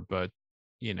remember. But,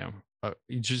 you know,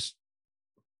 just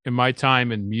in my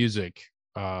time in music,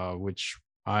 which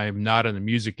I'm not in the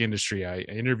music industry, I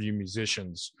interview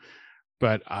musicians,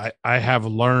 but I have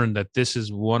learned that this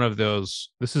is one of those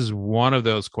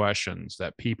questions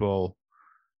that people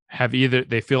have, either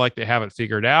they feel like they have it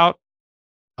figured out,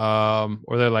 or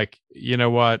they're like, you know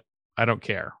what, I don't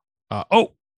care.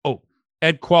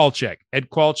 Ed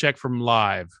Qualcheck from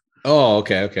Live. Oh,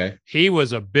 okay. He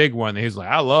was a big one. He's like,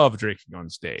 I love drinking on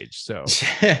stage. So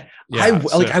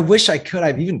I wish I could.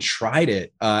 I've even tried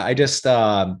it. I just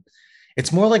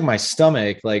it's more like my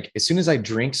stomach. Like as soon as I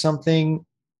drink something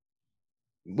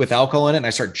with alcohol in it and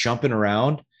I start jumping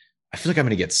around, I feel like I'm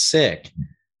gonna get sick.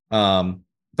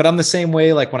 But I'm the same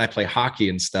way, like when I play hockey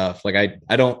and stuff. Like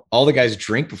I don't, all the guys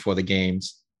drink before the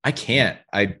games. I can't.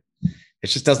 It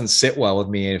just doesn't sit well with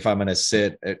me if I'm going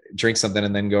to drink something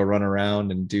and then go run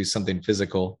around and do something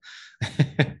physical.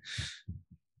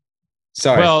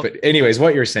 Sorry. Well, but anyways,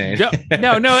 what you're saying.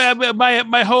 No.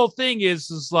 My whole thing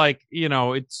is like, you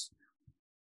know, it's,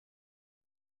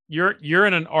 you're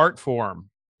in an art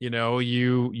form, you know,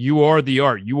 you are the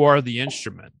art, you are the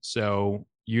instrument. So,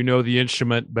 you know, the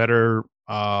instrument better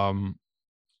than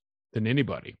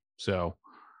anybody. So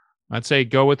I'd say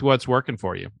go with what's working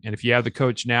for you. And if you have the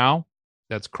coach now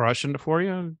that's crushing it for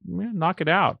you, knock it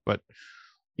out. But,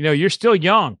 you know, you're still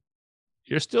young.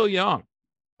 You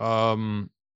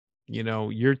know,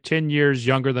 you're 10 years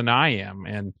younger than I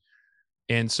am.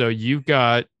 And so you've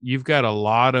got a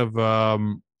lot of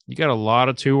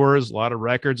tours, a lot of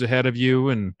records ahead of you.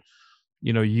 And,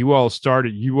 you know, you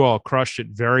all crushed it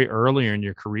very early in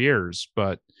your careers,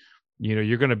 but, you know,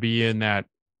 you're going to be in that,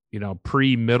 you know,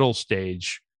 pre-middle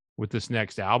stage with this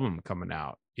next album coming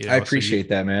out. You know? I appreciate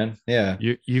that, man. Yeah.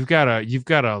 You've got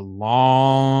a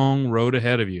long road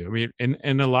ahead of you. I mean,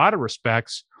 in a lot of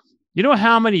respects, you know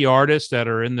how many artists that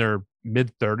are in their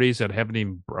mid 30s that haven't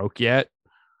even broke yet?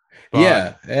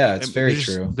 Yeah, it's very there's,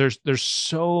 true. There's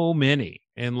so many,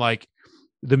 and like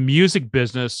the music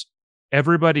business,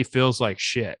 everybody feels like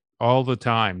shit all the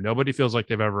time. Nobody feels like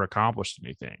they've ever accomplished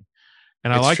anything.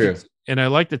 And It's true. I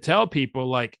like to tell people,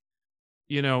 like,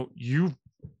 you know, you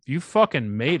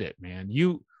fucking made it, man.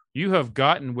 You have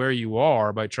gotten where you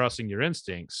are by trusting your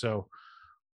instincts. So,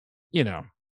 you know,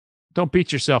 don't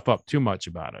beat yourself up too much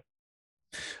about it.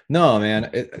 No,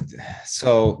 man.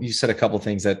 So you said a couple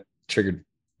things that triggered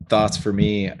thoughts for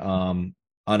me on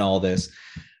all this.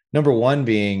 Number one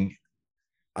being,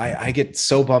 I get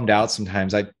so bummed out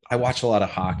sometimes. I watch a lot of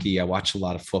hockey. I watch a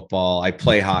lot of football. I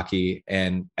play hockey,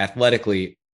 and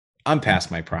athletically, I'm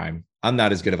past my prime. I'm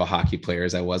not as good of a hockey player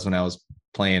as I was when I was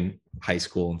playing high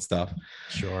school and stuff.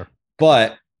 Sure.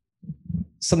 But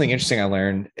something interesting I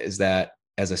learned is that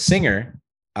as a singer,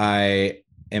 I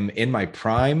am in my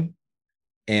prime,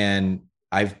 and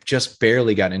I've just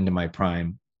barely gotten into my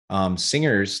prime.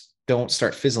 Singers don't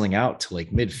start fizzling out till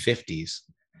like mid 50s.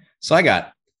 So I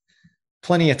got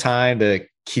plenty of time to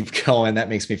keep going. That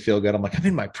makes me feel good. I'm like, I'm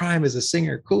in my prime as a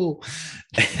singer. Cool.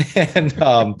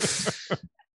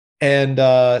 and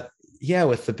yeah,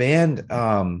 with the band,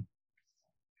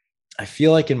 I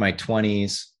feel like in my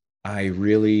 20s, I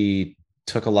really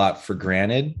took a lot for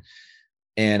granted.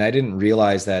 And I didn't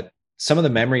realize that some of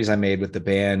the memories I made with the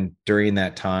band during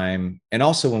that time, and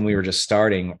also when we were just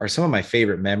starting, are some of my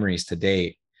favorite memories to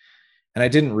date. And I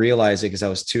didn't realize it because I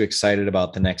was too excited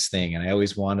about the next thing. And I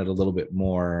always wanted a little bit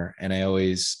more. And I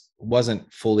always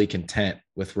wasn't fully content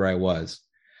with where I was.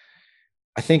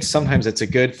 I think sometimes it's a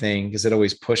good thing because it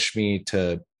always pushed me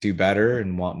to do better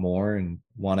and want more and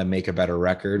want to make a better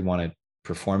record, want to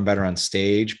perform better on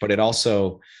stage. But it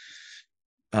also,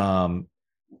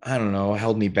 I don't know,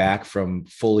 held me back from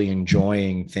fully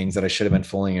enjoying things that I should have been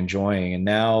fully enjoying. And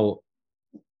now,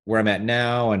 where I'm at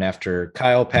now, and after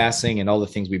Kyle passing and all the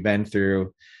things we've been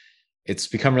through, it's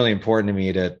become really important to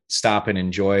me to stop and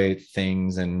enjoy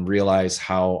things and realize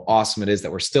how awesome it is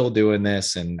that we're still doing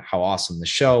this and how awesome the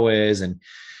show is. And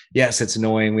yes, it's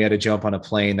annoying. We had to jump on a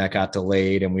plane that got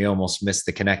delayed and we almost missed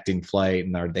the connecting flight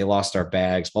and they lost our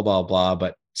bags, blah, blah, blah.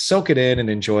 But soak it in and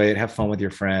enjoy it. Have fun with your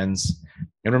friends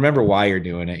and remember why you're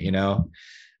doing it, you know?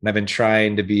 And I've been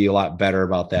trying to be a lot better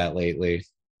about that lately.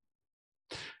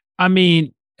 I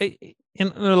mean,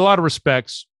 in a lot of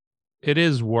respects, it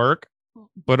is work,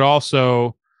 but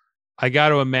also I got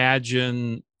to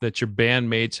imagine that your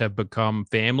bandmates have become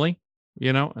family,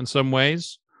 you know, in some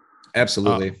ways.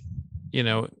 Absolutely. You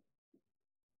know,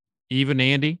 even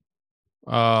Andy.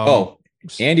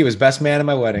 Andy was best man at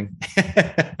my wedding.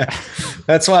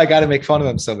 That's why I got to make fun of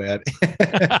him so bad.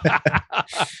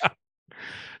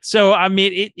 So, I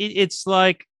mean, it's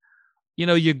like, you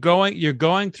know, you're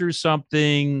going through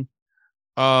something,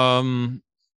 and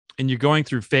you're going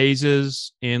through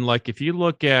phases. And like, if you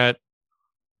look at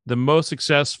the most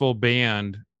successful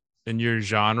band in your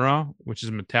genre, which is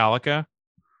Metallica,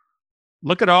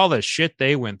 look at all the shit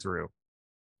they went through,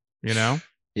 you know?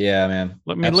 Yeah, man.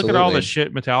 Look at all the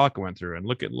shit Metallica went through and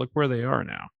look where they are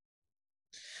now.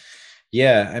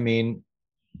 Yeah. I mean,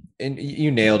 and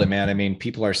you nailed it, man. I mean,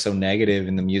 people are so negative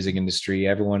in the music industry.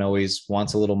 Everyone always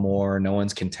wants a little more. No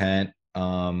one's content.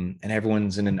 And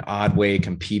everyone's in an odd way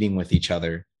competing with each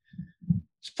other.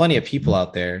 There's plenty of people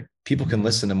out there. People can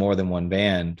listen to more than one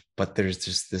band, but there's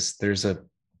just there's a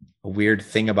weird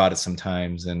thing about it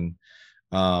sometimes. And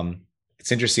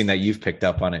it's interesting that you've picked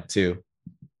up on it too.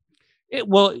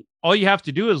 Well, all you have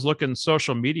to do is look in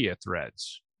social media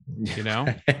threads, you know,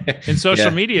 in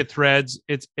social media threads,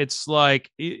 it's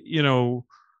like, you know,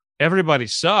 everybody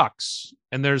sucks.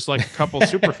 And there's like a couple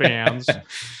super fans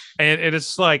and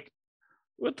it's like,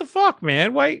 what the fuck,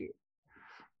 man? Why?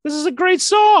 This is a great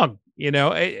song. You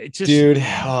know, it just, dude.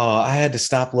 I had to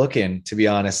stop looking, to be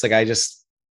honest. Like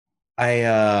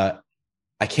I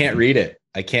can't read it.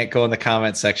 I can't go in the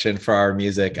comment section for our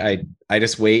music. I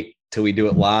just wait till we do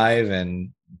it live.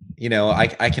 And, you know,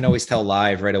 I can always tell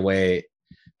live right away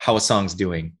how a song's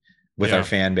doing with our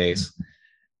fan base.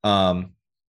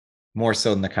 More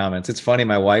so in the comments. It's funny.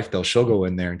 My wife, though, she'll go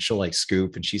in there and she'll like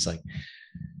scoop and she's like,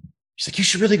 you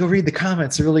should really go read the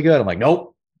comments. They're really good. I'm like,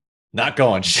 nope, not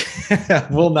going.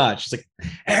 Will not. She's like,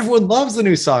 everyone loves the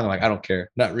new song. I'm like, I don't care.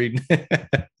 Not reading.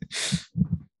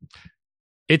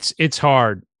 It's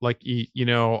hard. Like, you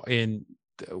know, and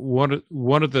one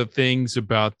of the things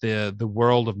about the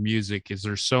world of music is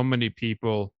there's so many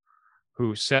people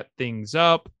who set things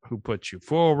up, who put you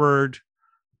forward,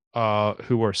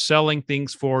 who are selling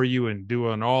things for you and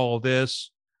doing all of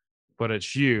this, but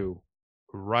it's you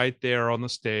right there on the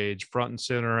stage, front and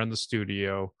center in the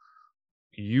studio.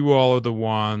 You all are the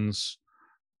ones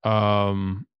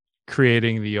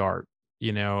creating the art,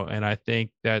 you know, and I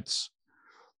think that's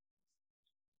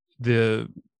the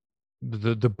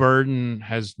burden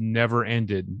has never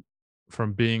ended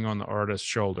from being on the artist's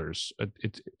shoulders.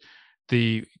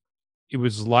 It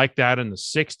was like that in the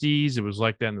 60s. It was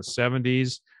like that in the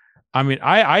 70s. I mean,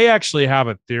 I actually have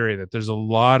a theory that there's a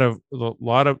lot of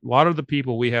the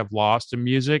people we have lost in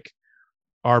music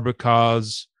are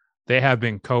because they have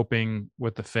been coping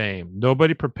with the fame.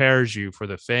 Nobody prepares you for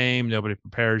the fame. Nobody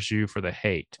prepares you for the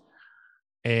hate.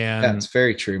 And yeah, it's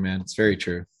very true, man. It's very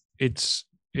true. It's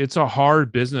a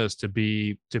hard business to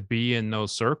be in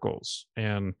those circles.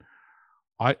 And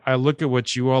I look at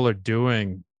what you all are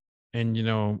doing, and, you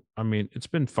know, I mean, it's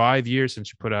been 5 years since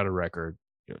you put out a record.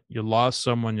 You lost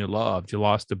someone you loved. You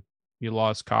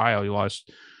lost Kyle. You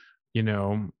lost, you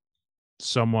know,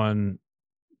 someone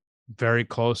very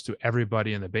close to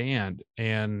everybody in the band,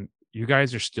 and you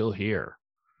guys are still here.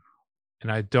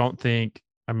 And I don't think,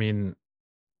 I mean,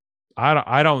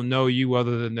 I don't know you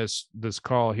other than this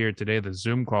call here today, the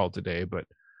Zoom call today, but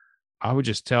I would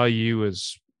just tell you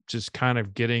is just kind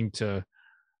of getting to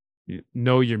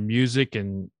know your music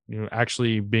and, you know,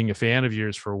 actually being a fan of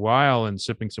yours for a while and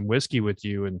sipping some whiskey with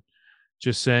you and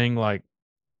just saying, like,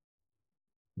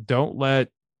 don't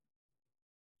let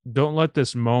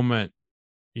this moment,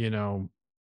 you know,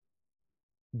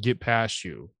 get past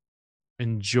you.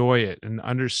 Enjoy it and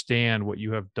understand what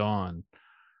you have done,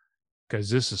 because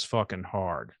this is fucking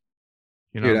hard.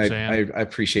 You know, dude, what I'm saying? I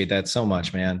appreciate that so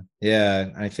much, man. Yeah,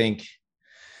 I think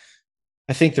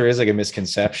there is like a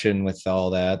misconception with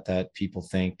all that people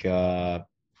think,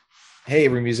 hey,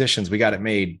 we're musicians, we got it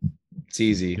made. It's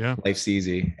easy. Yeah. Life's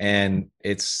easy. And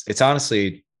it's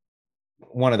honestly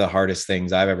one of the hardest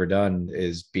things I've ever done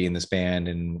is be in this band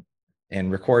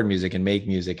and record music and make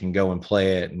music and go and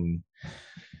play it. And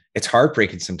it's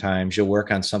heartbreaking sometimes. You'll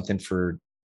work on something for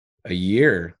a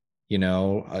year, you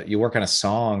know, you work on a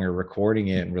song or recording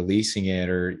it and releasing it,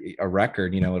 or a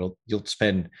record, you know, you'll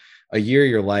spend a year of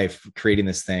your life creating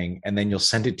this thing, and then you'll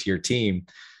send it to your team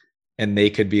and they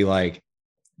could be like,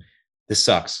 this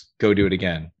sucks, go do it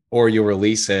again. Or you'll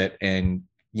release it and,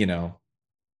 you know,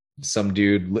 some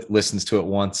dude listens to it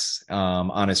once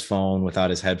on his phone without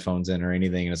his headphones in or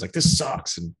anything, and it's like, this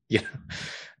sucks, and, you know,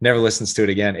 never listens to it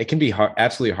again. It can be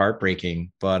absolutely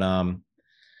heartbreaking, but I'm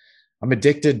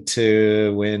addicted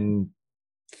to when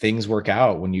things work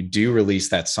out, when you do release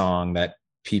that song that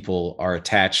people are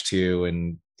attached to,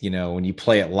 and, you know, when you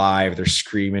play it live, they're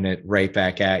screaming it right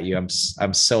back at you.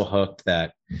 I'm so hooked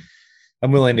that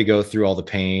I'm willing to go through all the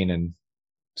pain and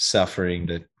suffering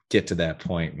to get to that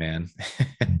point, man.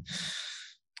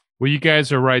 Well, you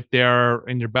guys are right there,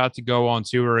 and you're about to go on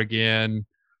tour again.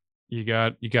 You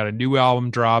got a new album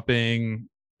dropping,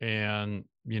 and,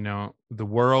 you know, the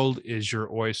world is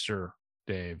your oyster,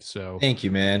 Dave. So thank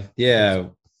you, man. Yeah,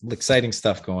 exciting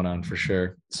stuff going on for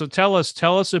sure. So tell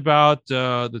us about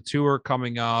the tour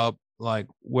coming up. Like,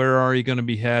 where are you going to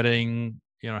be heading?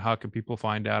 You know, how can people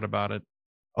find out about it?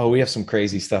 Oh, we have some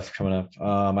crazy stuff coming up.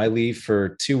 I leave for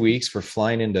 2 weeks. We're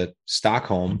flying into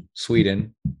Stockholm,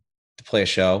 Sweden, to play a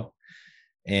show.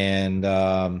 And,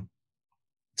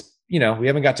 you know, we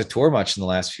haven't got to tour much in the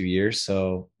last few years.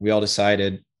 So we all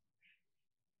decided,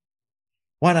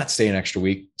 why not stay an extra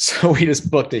week? So we just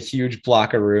booked a huge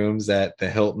block of rooms at the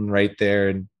Hilton right there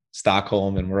in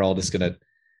Stockholm. And we're all just going to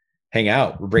hang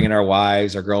out. We're bringing our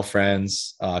wives, our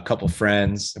girlfriends, a couple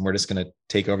friends, and we're just going to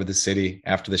take over the city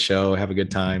after the show, have a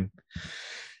good time.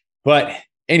 But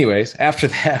anyways, after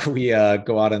that, we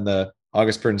go out on the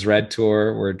August Burns Red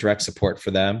tour. We're direct support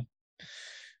for them.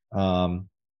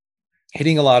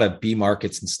 Hitting a lot of B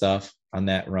markets and stuff on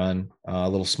that run, a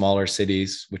little smaller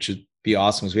cities, which would be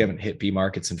awesome because we haven't hit B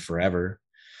markets in forever.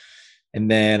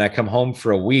 And then I come home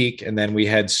for a week, and then we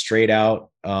head straight out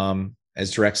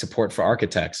as direct support for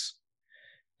Architects.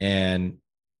 And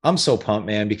I'm so pumped,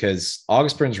 man, because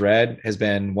August Burns Red has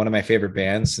been one of my favorite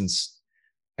bands since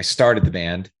I started the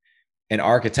band, and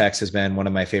Architects has been one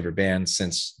of my favorite bands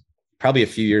since probably a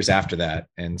few years after that.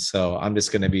 And so I'm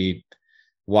just going to be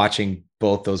watching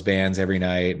both those bands every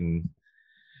night and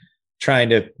trying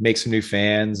to make some new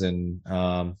fans and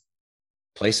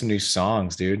play some new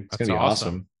songs, dude. It's going to be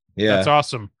awesome. Yeah. That's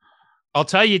awesome. I'll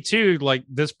tell you too, like,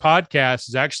 this podcast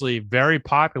is actually very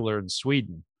popular in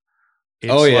Sweden.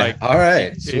 It's all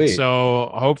right. Sweet. So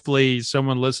hopefully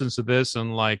someone listens to this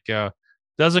and, like,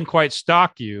 doesn't quite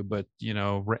stalk you, but, you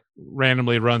know,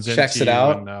 randomly runs checks into it you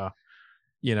out, and,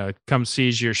 you know, comes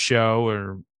sees your show,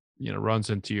 or, you know,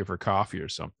 runs into you for coffee or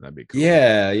something. That'd be cool.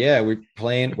 Yeah. We're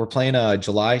playing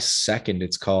July 2nd.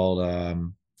 It's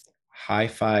called High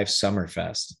Five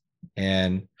Summerfest.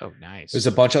 And oh, nice. There's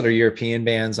a bunch of other European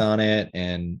bands on it,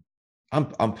 and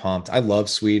I'm pumped. I love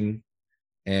Sweden,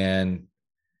 and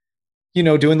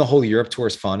doing the whole Europe tour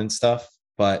is fun and stuff,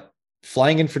 but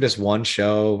flying in for this one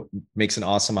show makes an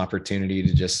awesome opportunity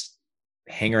to just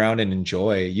hang around and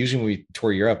enjoy. Usually when we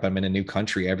tour Europe, I'm in a new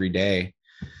country every day.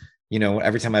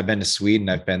 Every time I've been to Sweden,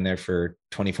 I've been there for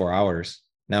 24 hours.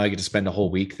 Now I get to spend a whole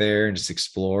week there and just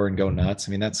explore and go nuts.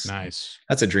 I mean, that's nice.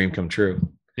 That's a dream come true.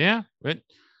 Yeah. But,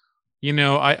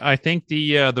 I think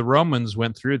the Romans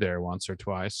went through there once or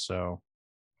twice. So,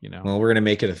 Well, we're going to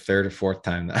make it a third or fourth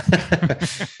time.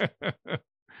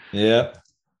 Yeah.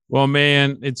 Well,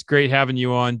 man, it's great having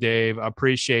you on, Dave. I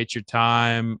appreciate your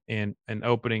time and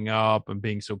opening up and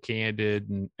being so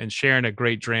candid and sharing a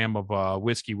great dram of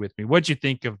whiskey with me. What'd you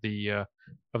think of the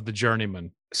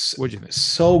Journeyman? What'd you think?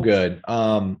 So good.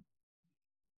 Like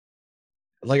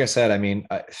I said, I mean,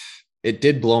 it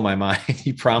did blow my mind.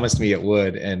 He promised me it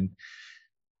would, and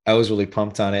I was really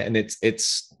pumped on it. And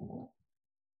it's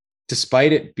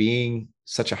despite it being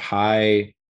such a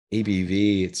high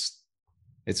ABV,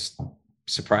 it's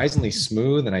surprisingly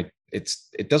smooth, and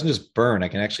it doesn't just burn. I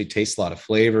can actually taste a lot of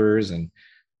flavors and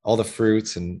all the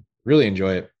fruits and really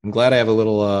enjoy it. I'm glad I have a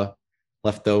little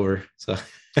left over. So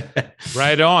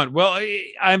right on. Well,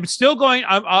 I'm still going.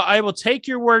 I will take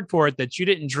your word for it that you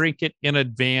didn't drink it in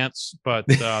advance, but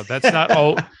that's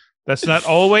not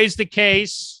always the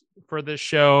case for this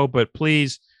show. But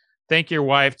please thank your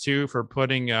wife too for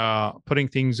putting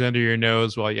things under your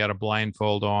nose while you had a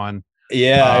blindfold on.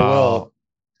 Yeah, I will.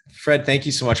 Fred, thank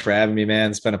you so much for having me, man.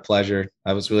 It's been a pleasure.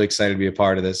 I was really excited to be a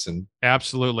part of this. And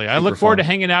absolutely. I look forward to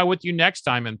hanging out with you next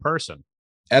time in person.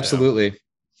 Absolutely.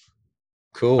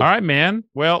 Cool. All right, man.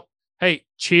 Well, hey,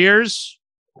 cheers.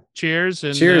 Cheers.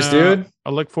 And cheers, dude.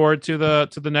 I look forward to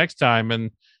the next time,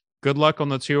 and good luck on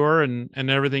the tour and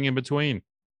everything in between.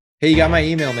 Hey, you got my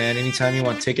email, man. Anytime you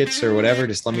want tickets or whatever,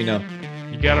 just let me know.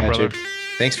 You got it, brother.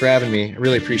 Thanks for having me. I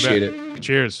really appreciate it.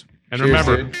 Cheers. And cheers,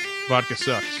 remember, dude. Vodka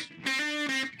sucks.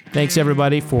 Thanks,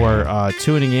 everybody, for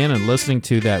tuning in and listening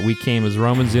to that We Came as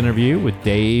Romans interview with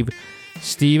Dave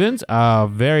Stevens, a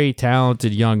very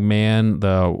talented young man.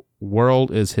 The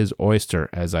world is his oyster,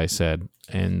 as I said.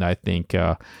 And I think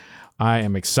I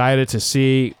am excited to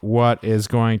see what is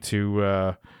going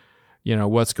to,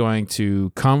 what's going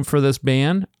to come for this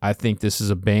band. I think this is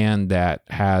a band that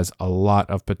has a lot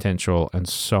of potential and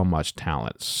so much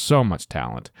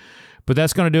talent. But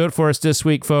that's going to do it for us this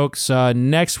week, folks.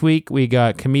 Next week, we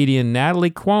got comedian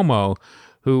Natalie Cuomo,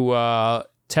 who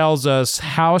tells us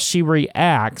how she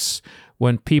reacts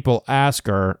when people ask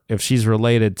her if she's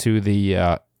related to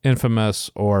the infamous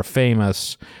or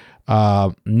famous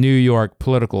New York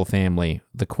political family,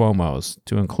 the Cuomos,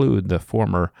 to include the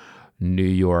former New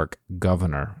York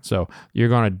governor. So you're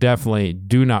going to definitely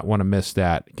do not want to miss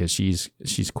that, because she's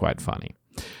quite funny.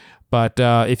 But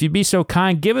if you'd be so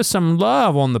kind, give us some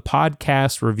love on the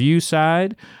podcast review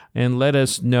side and let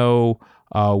us know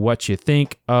what you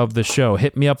think of the show.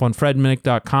 Hit me up on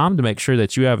fredminnick.com to make sure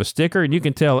that you have a sticker, and you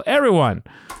can tell everyone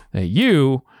that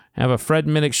you have a Fred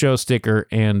Minnick Show sticker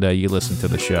and you listen to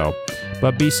the show.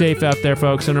 But be safe out there,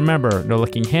 folks, and remember, no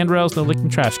licking handrails, no licking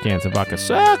trash cans, and vodka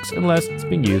sucks unless it's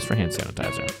being used for hand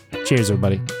sanitizer. Cheers,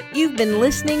 everybody. You've been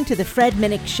listening to The Fred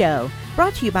Minnick Show,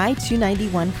 brought to you by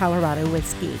 291 Colorado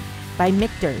Whiskey, by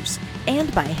Michter's,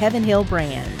 and by Heaven Hill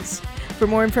Brands. For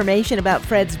more information about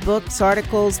Fred's books,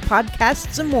 articles,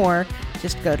 podcasts, and more,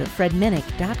 just go to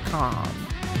fredminnick.com.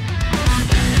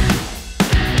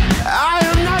 I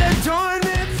am not a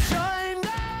tournament.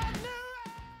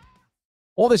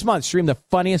 All this month, stream the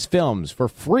funniest films for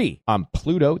free on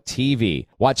Pluto TV.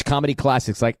 Watch comedy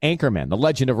classics like Anchorman, The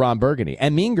Legend of Ron Burgundy,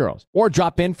 and Mean Girls. Or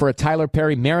drop in for a Tyler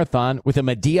Perry marathon with a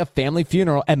Madea family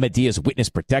funeral and Medea's witness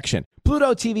protection.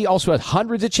 Pluto TV also has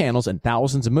hundreds of channels and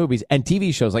thousands of movies and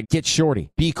TV shows like Get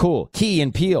Shorty, Be Cool, Key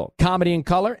and Peele, Comedy in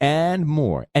Color, and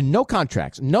more. And no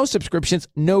contracts, no subscriptions,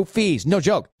 no fees, no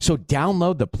joke. So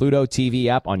download the Pluto TV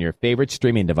app on your favorite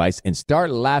streaming device and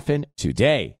start laughing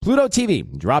today. Pluto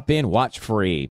TV, drop in, watch free.